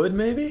Ed Wood,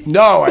 maybe?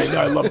 No,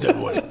 I loved Ed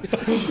Wood.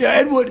 Yeah,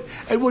 Ed Wood.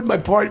 My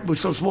part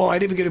was so small. I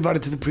didn't even get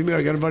invited to the premiere.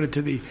 I got invited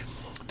to the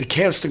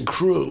cast and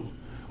crew,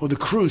 or the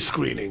crew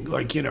screening.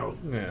 Like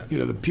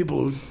the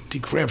people who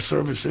did craft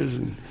services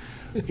and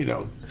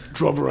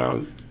drove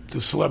around the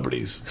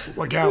celebrities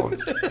like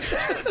Alan.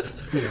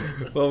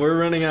 Well, we're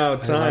running out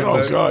of time.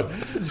 Oh God!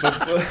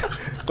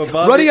 But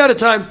Bobby, running out of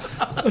time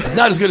is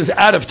not as good as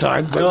out of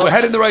time, but we're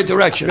heading in the right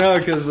direction. No,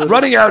 because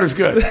running out is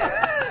good.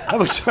 How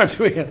much time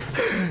do we have?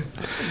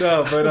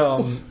 No, but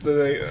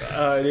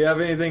do you have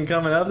anything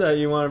coming up that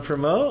you want to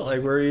promote?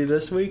 Like, where are you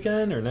this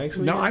weekend or next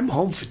weekend? No, I'm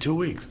home for 2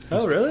 weeks.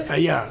 Oh, really?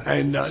 Yeah.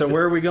 And so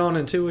where are we going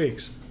in 2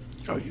 weeks?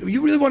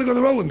 You really want to go on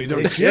the road with me,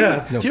 don't you?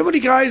 Yeah. Do you have any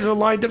guys who are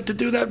lined up to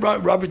do that?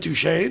 Robert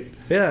Duchesne?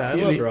 Yeah, I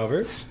love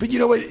Robert. But you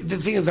know what? The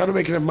thing is, I don't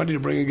make enough money to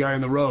bring a guy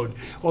on the road.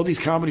 All these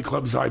comedy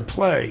clubs I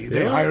play,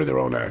 they hire their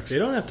own acts. You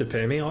don't have to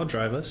pay me. I'll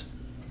drive us.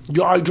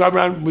 I drive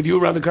around with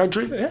you around the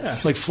country? Yeah.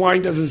 Like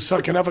flying doesn't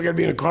suck enough, I got to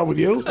be in a car with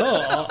you?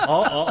 Oh,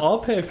 I'll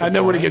pay for And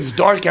then when it gets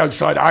dark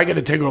outside, I got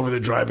to take over the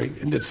driving.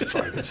 And that's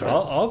fine.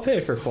 I'll pay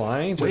for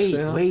flying.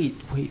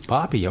 Wait,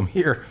 Bobby, I'm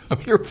here. I'm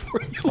here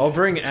for you. I'll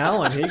bring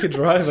Alan. He could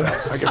drive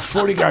us. I got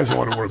 40 guys who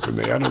want to work with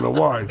me. I don't know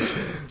why.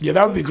 Yeah,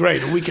 that would be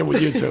great. A weekend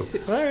with you, too.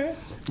 All right.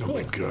 Oh,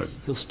 my God.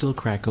 He'll still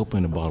crack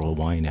open a bottle of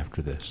wine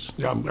after this.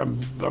 Yeah, I'm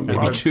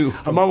two.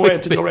 I'm on my way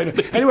to go right now.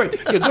 Anyway,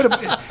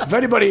 if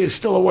anybody is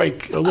still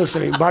awake or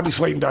listening,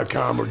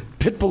 BobbySlayton.com or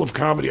Pitbull of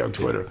Comedy on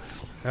Twitter.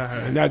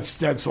 And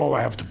that's all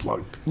I have to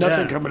plug.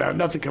 Nothing coming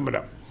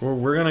up.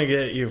 We're gonna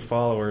get you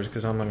followers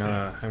because I'm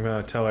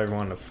gonna tell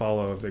everyone to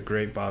follow the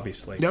great Bobby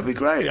Slayton. That'd be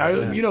great.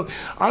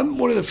 I'm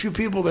one of the few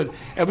people that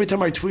every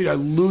time I tweet, I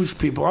lose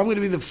people. I'm going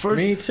to be the first.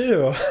 Me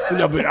too.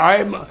 No, but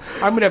I'm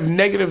going to have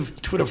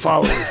negative Twitter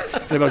followers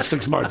in about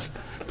 6 months.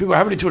 People,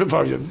 how many Twitter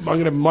followers? I'm going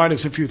to have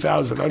minus a few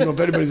thousand. I don't know if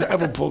anybody's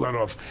ever pulled that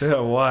off.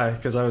 Yeah, why?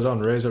 Because I was on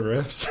Razor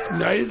Riffs.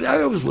 No,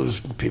 I always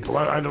lose people.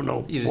 I don't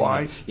know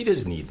why. He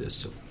doesn't need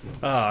this.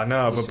 Oh,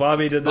 no, but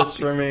Bobby did this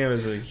for me. It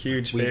was a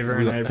huge favor,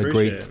 and I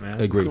appreciate it, man.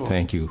 A great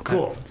thank you.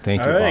 Cool.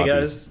 Thank you, All right, Bobby.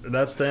 guys,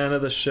 that's the end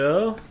of the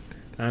show.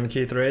 I'm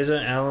Keith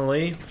Reza, Alan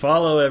Lee.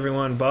 Follow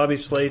everyone, Bobby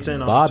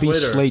Slayton on Bobby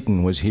Twitter. Bobby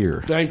Slayton was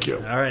here. Thank you.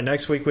 All right,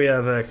 next week we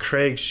have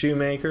Craig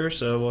Shoemaker,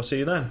 so we'll see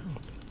you then.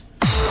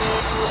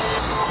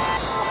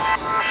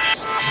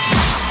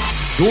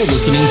 You're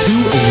listening to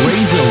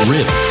Reza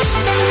Riffs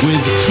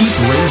with Keith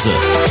Reza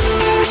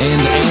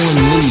and Alan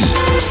Lee,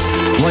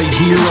 right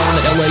here on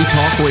LA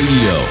Talk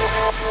Radio.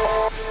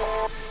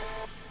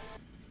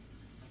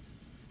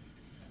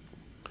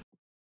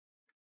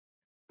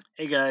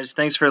 Hey guys,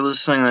 thanks for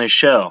listening to the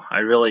show. I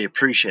really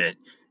appreciate it.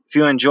 If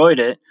you enjoyed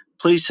it,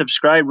 please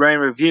subscribe, rate,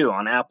 and review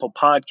on Apple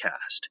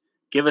Podcast.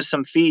 Give us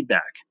some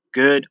feedback.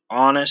 Good,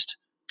 honest,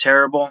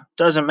 terrible,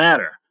 doesn't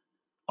matter.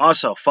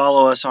 Also,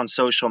 follow us on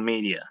social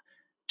media.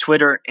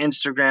 Twitter,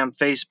 Instagram,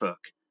 Facebook,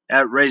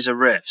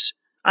 @RazaRiffs.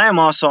 I am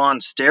also on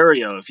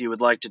Stereo if you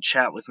would like to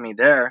chat with me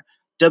there.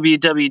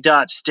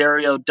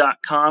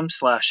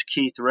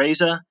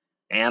 www.stereo.com/KeithReza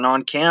and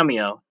on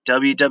Cameo,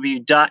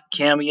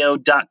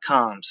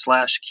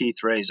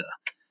 www.cameo.com/KeithReza.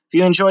 If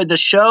you enjoyed the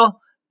show,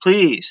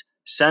 please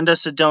send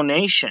us a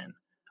donation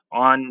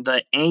on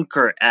the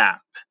Anchor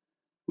app.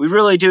 We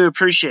really do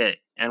appreciate it,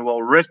 and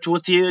we'll riff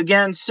with you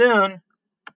again soon.